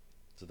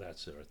 So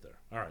that's it right there.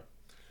 All right.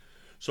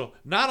 So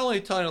not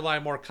only telling a lie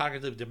more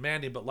cognitively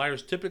demanding, but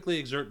liars typically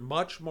exert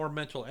much more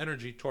mental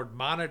energy toward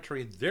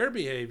monitoring their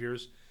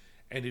behaviors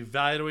and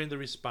evaluating the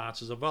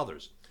responses of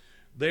others.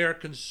 They are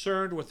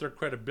concerned with their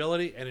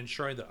credibility and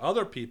ensuring that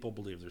other people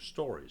believe their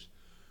stories.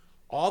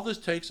 All this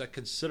takes a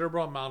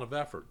considerable amount of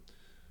effort.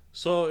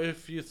 So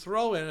if you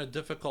throw in a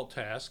difficult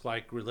task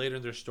like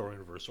relating their story in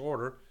reverse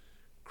order,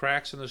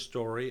 cracks in the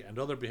story and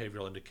other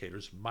behavioral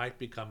indicators might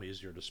become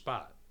easier to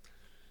spot.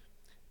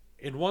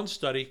 In one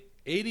study,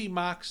 80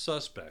 mock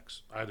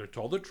suspects either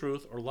told the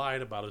truth or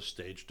lied about a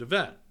staged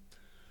event.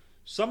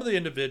 Some of the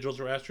individuals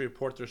were asked to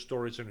report their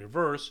stories in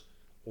reverse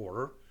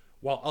order,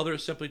 while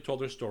others simply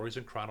told their stories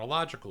in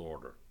chronological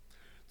order.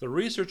 The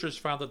researchers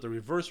found that the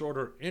reverse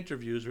order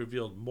interviews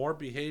revealed more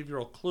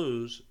behavioral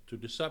clues to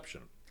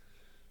deception.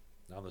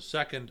 Now, in the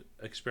second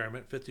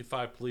experiment,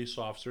 55 police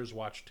officers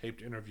watched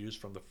taped interviews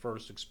from the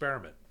first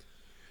experiment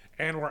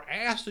and were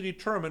asked to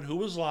determine who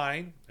was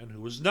lying and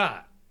who was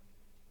not.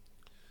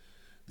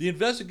 The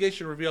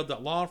investigation revealed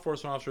that law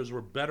enforcement officers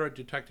were better at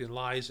detecting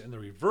lies in the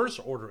reverse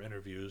order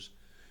interviews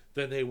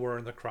than they were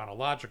in the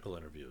chronological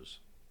interviews.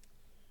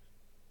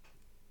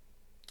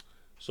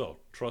 So,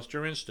 trust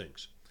your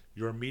instincts.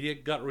 Your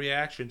immediate gut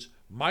reactions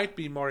might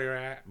be more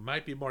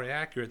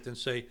accurate than,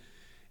 say,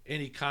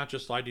 any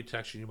conscious lie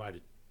detection you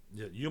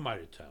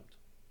might attempt.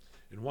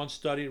 In one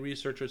study,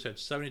 researchers had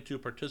 72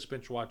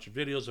 participants watch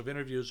videos of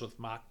interviews with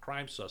mock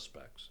crime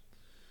suspects.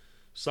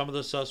 Some of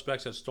the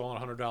suspects had stolen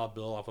a $100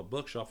 bill off a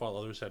bookshelf, while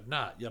others had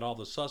not. Yet all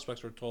the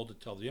suspects were told to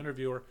tell the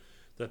interviewer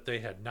that they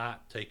had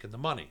not taken the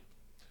money.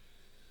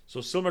 So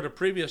similar to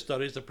previous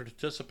studies, the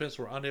participants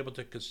were unable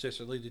to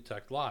consistently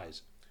detect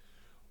lies,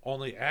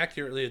 only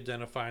accurately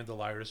identifying the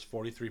liars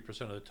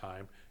 43% of the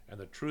time and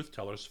the truth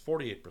tellers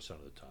 48%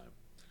 of the time.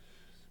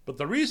 But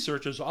the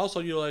researchers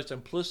also utilized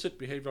implicit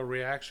behavioral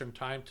reaction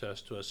time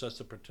tests to assess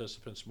the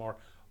participants' more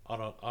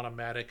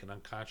automatic and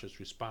unconscious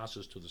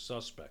responses to the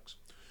suspects.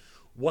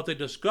 What they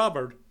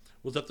discovered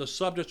was that the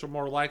subjects were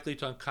more likely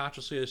to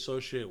unconsciously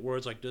associate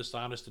words like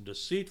dishonest and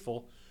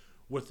deceitful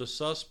with the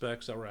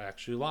suspects that were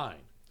actually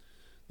lying.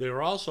 They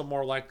were also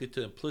more likely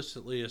to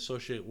implicitly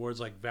associate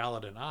words like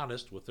valid and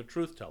honest with the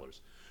truth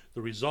tellers.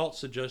 The results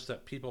suggest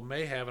that people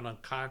may have an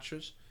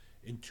unconscious,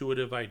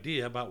 intuitive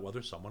idea about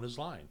whether someone is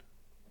lying.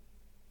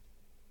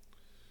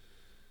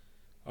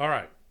 All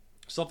right.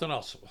 Something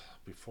else.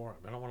 Before,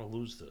 I don't want to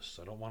lose this.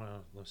 I don't want to.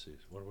 Let's see.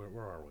 Where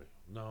are we?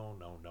 No.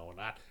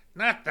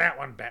 Not that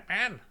one,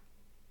 Batman.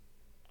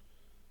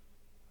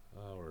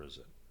 Where is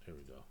it? Here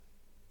we go.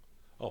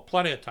 Oh,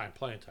 plenty of time.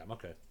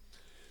 Okay.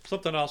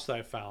 Something else that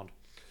I found.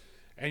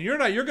 And you're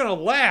going to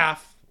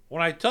laugh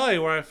when I tell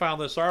you where I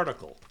found this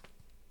article.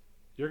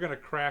 You're going to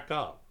crack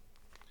up.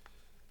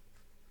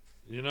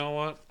 You know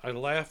what? I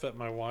laugh at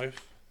my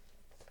wife.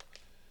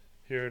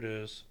 Here it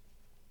is.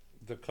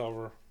 The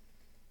cover.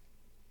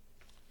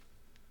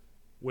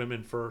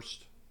 Women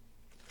first.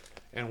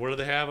 And what do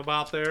they have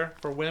about there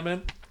for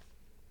women?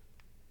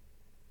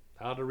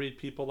 How to read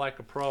people like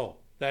a pro.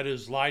 That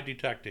is lie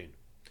detecting.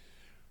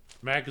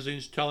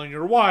 Magazines telling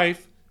your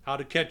wife how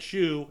to catch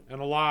you in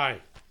a lie.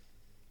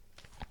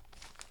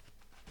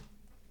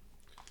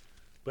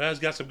 But it's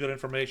got some good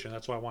information.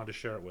 That's why I wanted to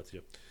share it with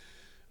you.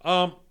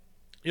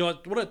 You know,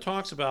 what it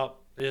talks about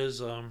is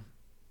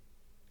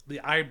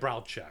the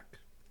eyebrow check.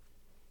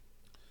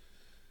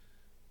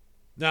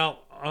 Now,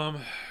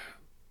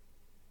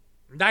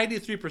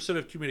 93%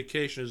 of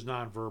communication is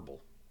nonverbal.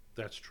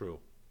 That's true.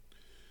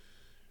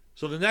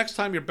 So the next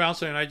time you're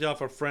bouncing an idea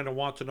off a friend and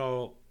want to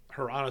know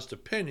her honest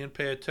opinion,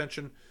 pay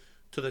attention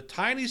to the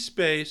tiny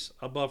space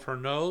above her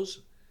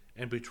nose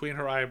and between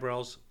her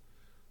eyebrows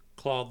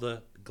called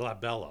the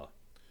glabella,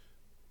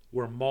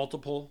 where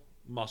multiple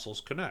muscles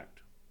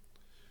connect.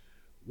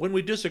 When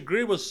we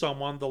disagree with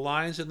someone, the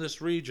lines in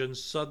this region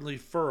suddenly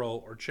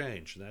furrow or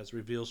change. And that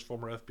reveals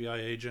former FBI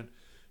agent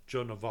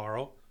Joe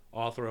Navarro,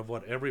 author of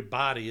What Every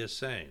Body Is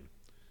Saying.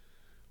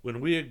 When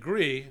we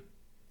agree,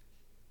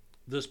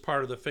 this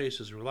part of the face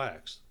is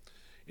relaxed.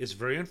 It's a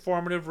very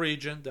informative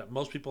region that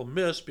most people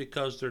miss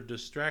because they're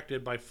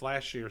distracted by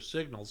flashier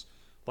signals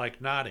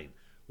like nodding,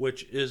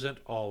 which isn't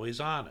always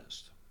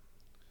honest.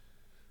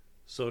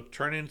 So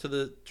turning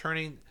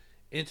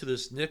into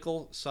this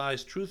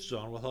nickel-sized truth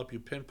zone will help you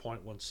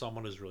pinpoint when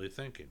someone is really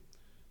thinking.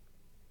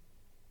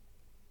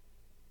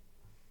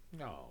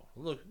 No,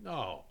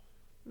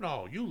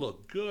 you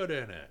look good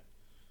in it.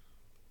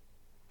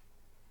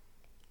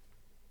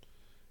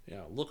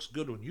 Yeah, it looks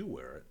good when you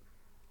wear it.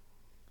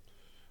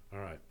 All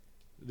right,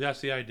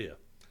 that's the idea.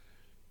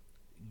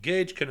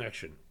 Gauge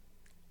connection.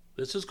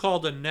 This is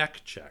called a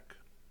neck check.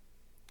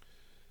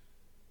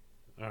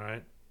 All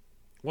right.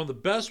 One of the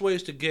best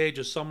ways to gauge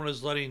if someone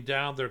is letting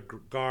down their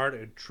guard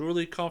and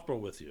truly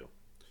comfortable with you.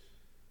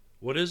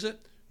 What is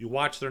it? You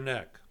watch their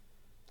neck.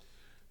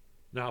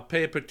 Now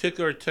pay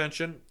particular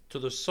attention to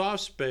the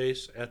soft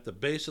space at the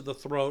base of the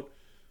throat,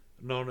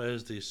 known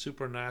as the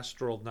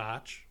suprasternal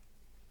notch.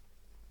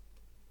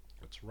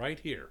 It's right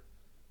here.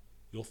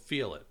 You'll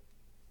feel it.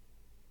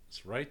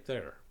 It's right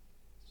there.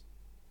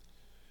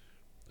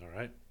 All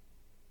right?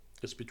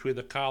 It's between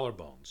the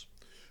collarbones.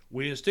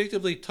 We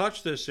instinctively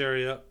touch this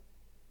area.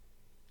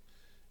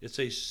 It's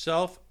a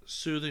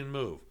self-soothing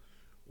move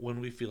when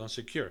we feel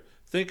insecure.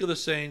 Think of the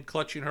saying,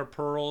 clutching her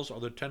pearls,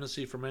 or the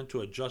tendency for men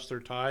to adjust their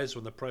ties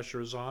when the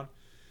pressure is on.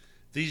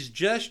 These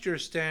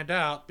gestures stand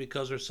out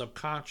because they're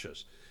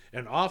subconscious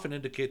and often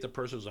indicate the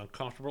person is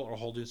uncomfortable or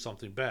holding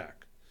something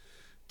back.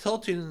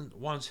 Tilting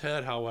one's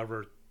head,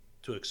 however,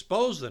 to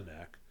expose the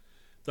neck,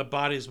 the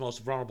body's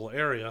most vulnerable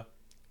area,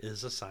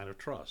 is a sign of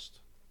trust.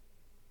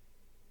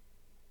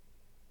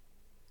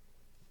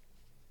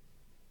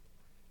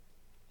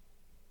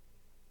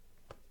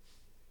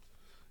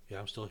 Yeah,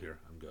 I'm still here.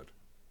 I'm good.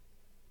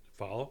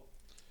 Follow?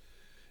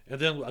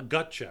 And then a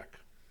gut check.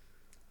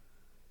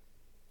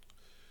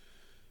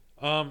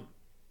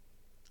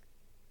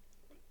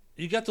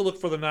 You got to look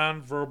for the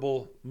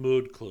nonverbal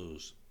mood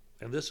clues.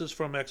 And this is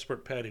from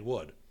expert Patty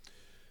Wood.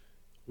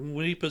 When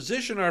we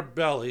position our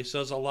belly,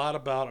 says a lot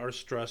about our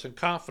stress and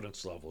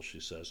confidence level, she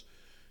says.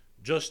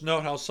 Just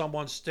note how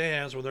someone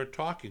stands when they're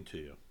talking to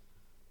you.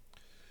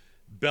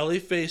 Belly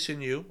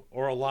facing you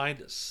or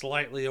aligned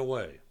slightly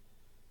away.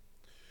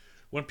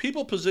 When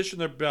people position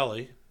their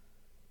belly,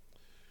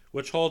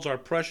 which holds our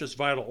precious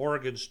vital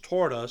organs,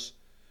 toward us,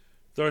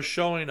 they're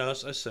showing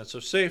us a sense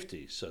of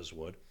safety, says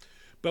Wood.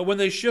 But when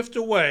they shift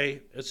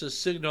away, it's a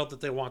signal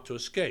that they want to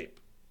escape.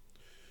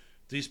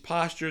 These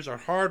postures are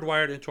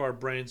hardwired into our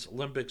brain's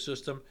limbic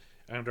system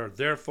and are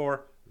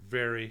therefore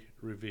very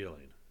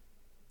revealing.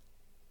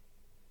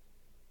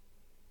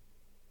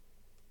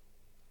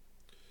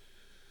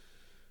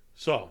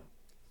 So,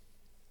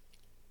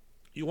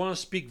 you want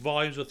to speak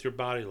volumes with your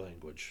body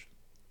language.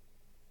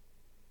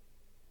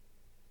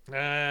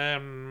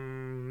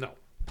 No.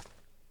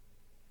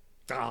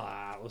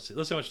 Let's see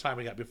how much time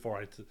we got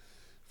before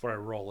I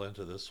roll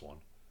into this one.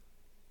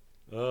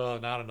 Oh,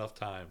 not enough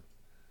time.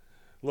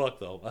 Look,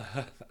 though.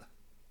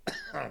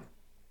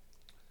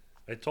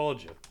 I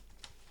told you.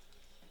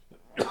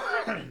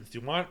 If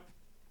you want,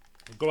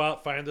 go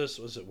out, find this.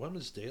 Was it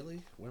Women's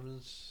Daily?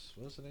 What's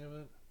the name of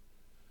it?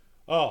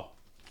 Oh,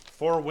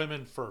 For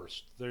Women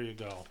First. There you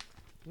go.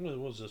 What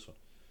was this one?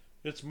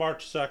 It's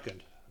March 2nd.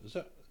 Is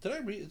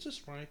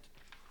this right?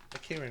 I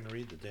can't even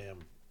read the damn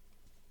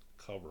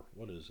cover.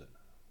 What is it?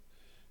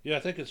 Yeah, I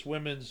think it's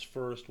Women's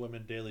First,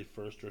 Women Daily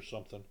First or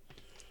something.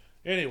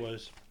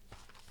 Anyways,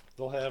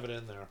 They'll have it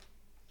in there.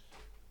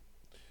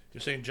 You're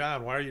saying,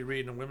 John, why are you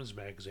reading a women's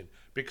magazine?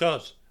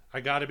 Because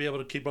I got to be able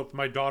to keep up with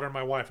my daughter and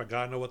my wife. I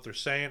got to know what they're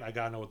saying. I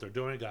got to know what they're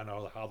doing. I got to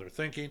know how they're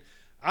thinking.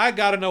 I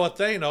got to know what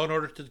they know in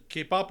order to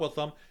keep up with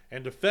them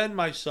and defend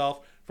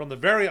myself from the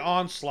very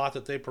onslaught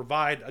that they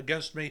provide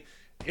against me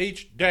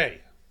each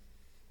day.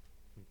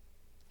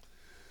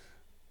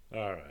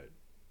 All right.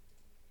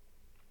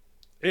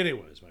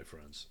 Anyways, my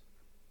friends,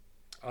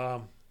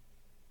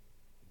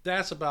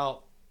 that's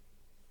about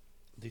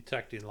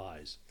detecting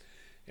lies.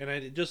 And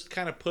I just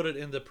kind of put it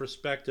in the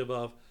perspective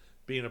of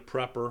being a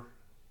prepper,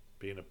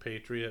 being a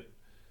patriot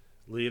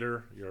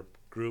leader, you're a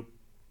group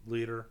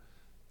leader,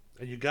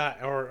 and you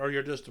got, or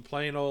you're just a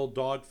plain old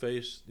dog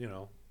face, you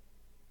know,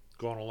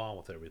 going along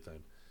with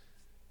everything.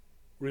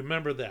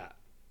 Remember that.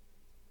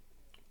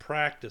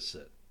 Practice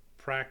it.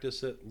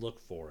 Practice it. Look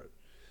for it.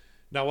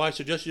 Now, what I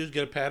suggest you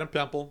get a pad and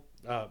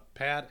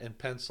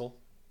pencil,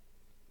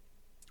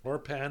 or a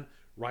pen,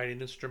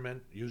 writing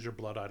instrument. Use your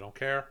blood. I don't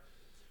care.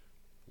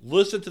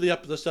 Listen to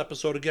this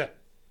episode again.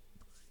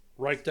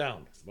 Write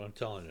down what I'm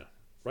telling you.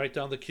 Write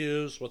down the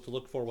cues, what to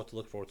look for, what to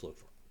look for, what to look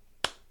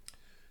for.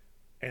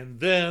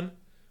 And then,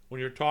 when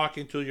you're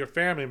talking to your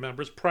family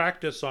members,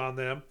 practice on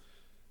them.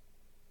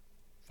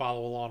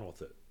 Follow along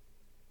with it.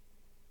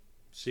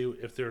 See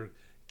if they're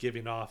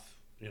giving off,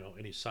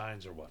 any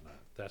signs or whatnot.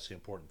 That's the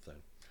important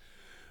thing.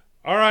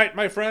 All right,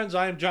 my friends,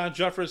 I am John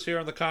Jeffers here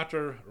on the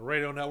Contra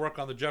Radio Network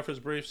on the Jeffers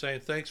Brief,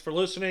 saying thanks for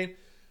listening.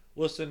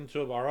 Listen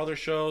to our other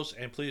shows,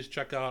 and please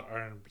check out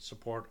and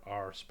support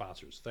our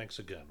sponsors. Thanks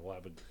again.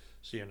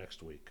 See you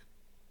next week.